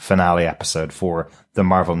weird finale episode for the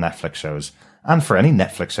Marvel Netflix shows. And for any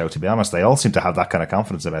Netflix show, to be honest, they all seem to have that kind of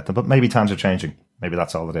confidence about them. But maybe times are changing. Maybe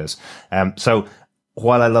that's all it is. So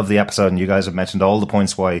while I love the episode, and you guys have mentioned all the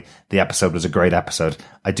points why the episode was a great episode,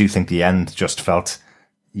 I do think the end just felt,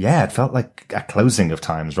 it felt like a closing of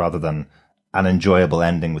times rather than an enjoyable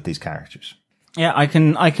ending with these characters. Yeah, I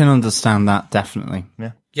can understand that, definitely.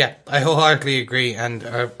 Yeah, I wholeheartedly agree. And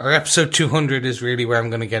our episode 200 is really where I'm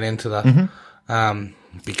going to get into that.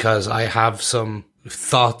 Because I have some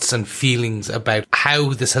thoughts and feelings about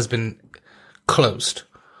how this has been closed.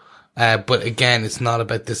 But again, it's not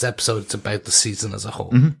about this episode, it's about the season as a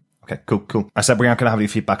whole. Okay, cool. I said we aren't going to have any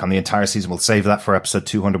feedback on the entire season. We'll save that for episode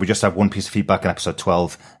 200. We just have one piece of feedback in episode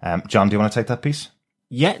 12. John, do you want to take that piece?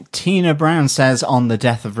 Yeah, Tina Brown says on the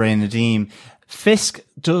death of Ray Nadeem, Fisk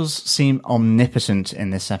does seem omnipotent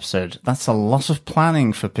in this episode. That's a lot of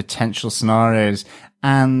planning for potential scenarios,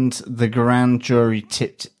 and the grand jury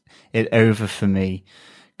tipped it over for me.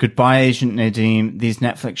 Goodbye, Agent Nadeem. These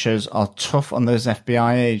Netflix shows are tough on those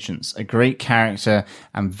FBI agents. A great character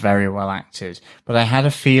and very well acted. But I had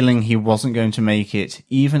a feeling he wasn't going to make it,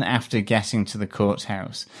 even after getting to the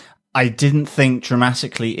courthouse. I didn't think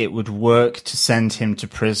dramatically it would work to send him to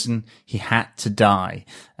prison. He had to die.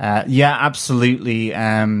 Yeah, absolutely,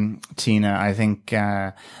 Tina. I think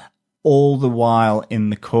all the while in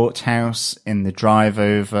the courthouse, in the drive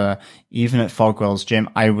over, even at Fogwell's gym,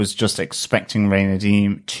 I was just expecting Ray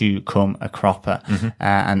Nadeem to come a cropper.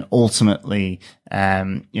 And ultimately,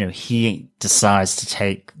 he decides to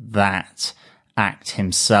take that act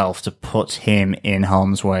himself to put him in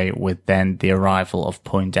harm's way with then the arrival of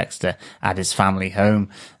Poindexter at his family home.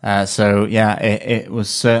 So yeah, it was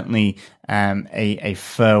certainly a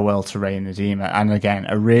farewell to Ray Nadeem, and again,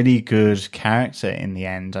 a really good character in the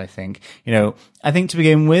end, I think. I think to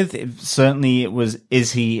begin with, it was,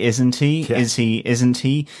 is he, isn't he? Yeah. Is he, isn't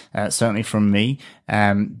he? Certainly from me.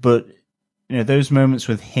 But those moments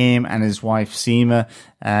with him and his wife Seema,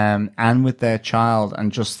 and with their child,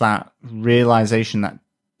 and just that realization that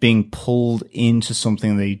being pulled into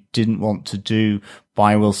something they didn't want to do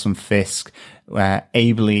by Wilson Fisk,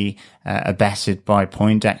 ably abetted by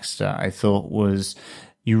Poindexter, I thought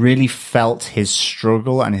you really felt his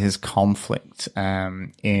struggle and his conflict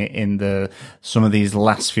in some of these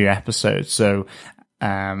last few episodes. So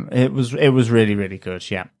it was really, really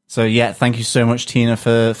good. Yeah. So yeah, thank you so much, Tina,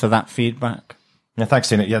 for that feedback. Yeah, thanks,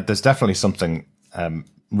 Tina. Yeah, there's definitely something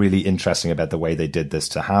really interesting about the way they did this,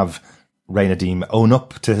 to have Ray Nadeem own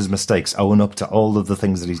up to his mistakes, own up to all of the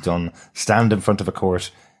things that he's done, stand in front of a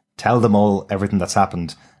court, tell them all everything that's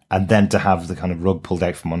happened, and then to have the kind of rug pulled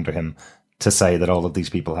out from under him to say that all of these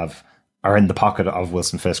people are in the pocket of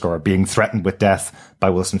Wilson Fisk, or are being threatened with death by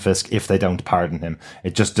Wilson Fisk if they don't pardon him.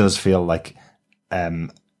 It just does feel like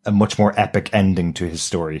a much more epic ending to his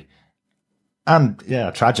story. And yeah,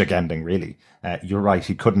 a tragic ending, really. You're right,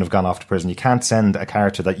 he couldn't have gone off to prison. You can't send a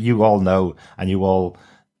character that you all know and you all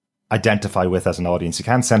identify with as an audience. You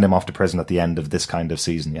can't send him off to prison at the end of this kind of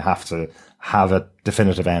season. You have to have a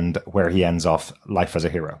definitive end where he ends off life as a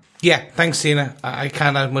hero. Yeah, thanks, Tina. I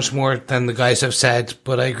can't add much more than the guys have said,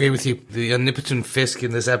 but I agree with you. The omnipotent Fisk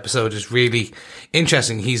in this episode is really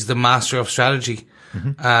interesting. He's the master of strategy.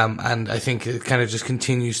 And I think it kind of just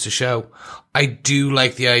continues to show. I do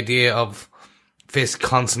like the idea of Fisk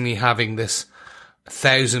constantly having this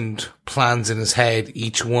 1,000 plans in his head,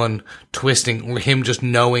 each one twisting, or him just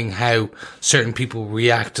knowing how certain people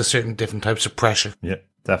react to certain different types of pressure. Yeah,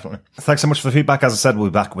 definitely. Thanks so much for the feedback. As I said, we'll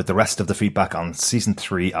be back with the rest of the feedback on season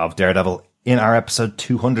 3 of Daredevil in our episode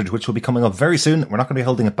 200, which will be coming up very soon. We're not going to be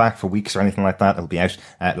holding it back for weeks or anything like that. It'll be out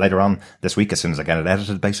later on this week, as soon as I get it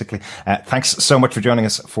edited, basically. Thanks so much for joining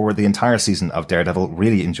us for the entire season of Daredevil.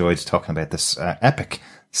 Really enjoyed talking about this epic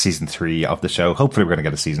season 3 of the show. Hopefully we're going to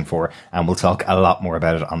get a season 4, and we'll talk a lot more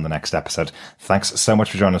about it on the next episode. Thanks so much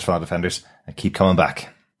for joining us, fellow Defenders, and keep coming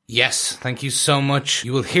back. Yes, thank you so much.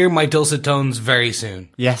 You will hear my dulcet tones very soon.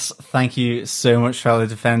 Yes, thank you so much, fellow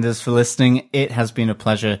Defenders, for listening. It has been a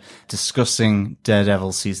pleasure discussing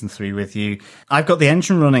Daredevil Season 3 with you. I've got the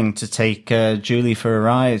engine running to take Julie for a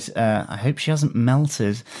ride. I hope she hasn't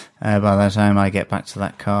melted by the time I get back to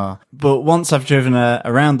that car. But once I've driven her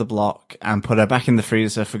around the block and put her back in the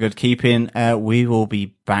freezer for good keeping, we will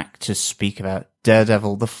be back to speak about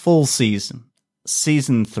Daredevil, the full season,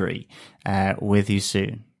 Season 3, with you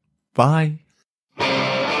soon. Bye.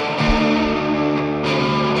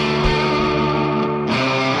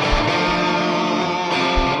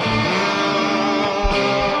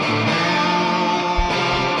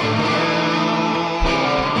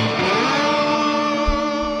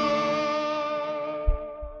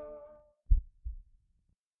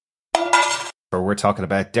 where we're talking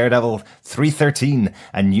about Daredevil 313,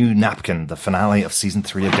 A New Napkin, the finale of season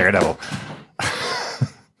 3 of Daredevil.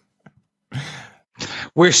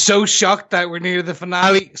 We're so shocked that we're near the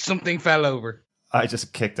finale. Something fell over. I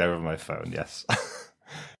just kicked over my phone, yes.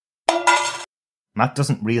 Matt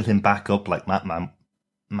doesn't reel him back up like Matman.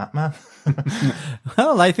 Matman?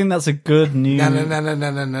 Well, I think that's a good new... Matman.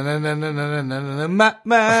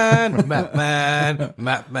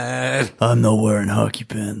 I'm not wearing hockey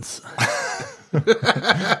pants.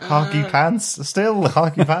 Hockey pants? Still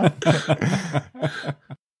hockey pants?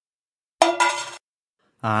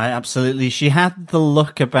 Absolutely. She had the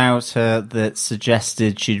look about her that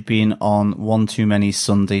suggested she'd been on one too many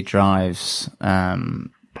Sunday drives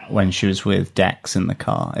when she was with Dex in the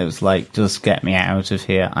car. It was like, just get me out of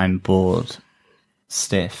here. I'm bored.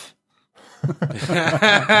 Stiff.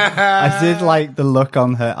 I did like the look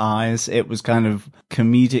on her eyes. It was kind of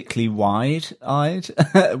comedically wide-eyed,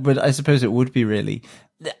 but I suppose it would be really...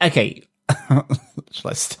 Okay.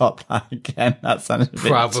 Shall I stop that again? That sounded a bit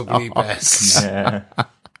Probably tough. best. Yeah.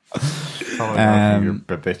 All I know from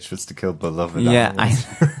your bitch was to kill beloved animals.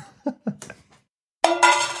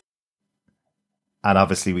 And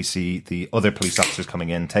obviously we see the other police officers coming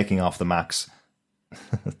in, taking off the Max.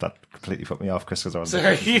 That completely put me off, Chris, because I was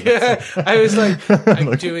Sorry, yeah. I was like,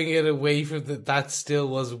 I'm doing it away from that still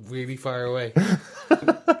was really far away.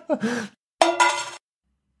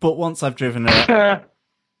 But once I've driven her...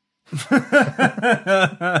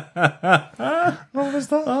 What was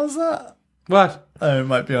that? What was that? What? Oh, it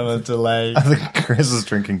might be on a delay. I think Chris is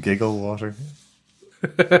drinking giggle water.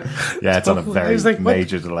 Yeah, it's on a very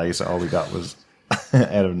major delay, so all we got was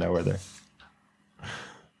out of nowhere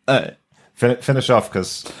there. Finish off,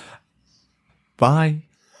 because... Bye.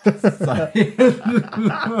 Oh,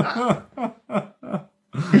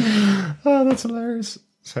 that's hilarious.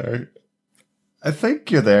 Sorry. I think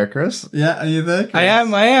you're there, Chris. Yeah, are you there, Chris? I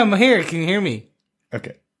am here. Can you hear me?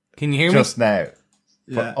 Okay. Can you hear me? Just now.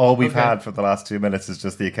 Yeah. But all we've had for the last 2 minutes is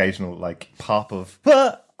just the occasional, like, pop of...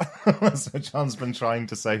 So John's been trying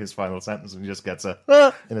to say his final sentence and he just gets a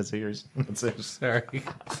in his ears. That's it. Sorry.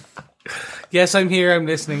 Yes, I'm here. I'm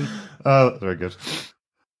listening. Oh, very good.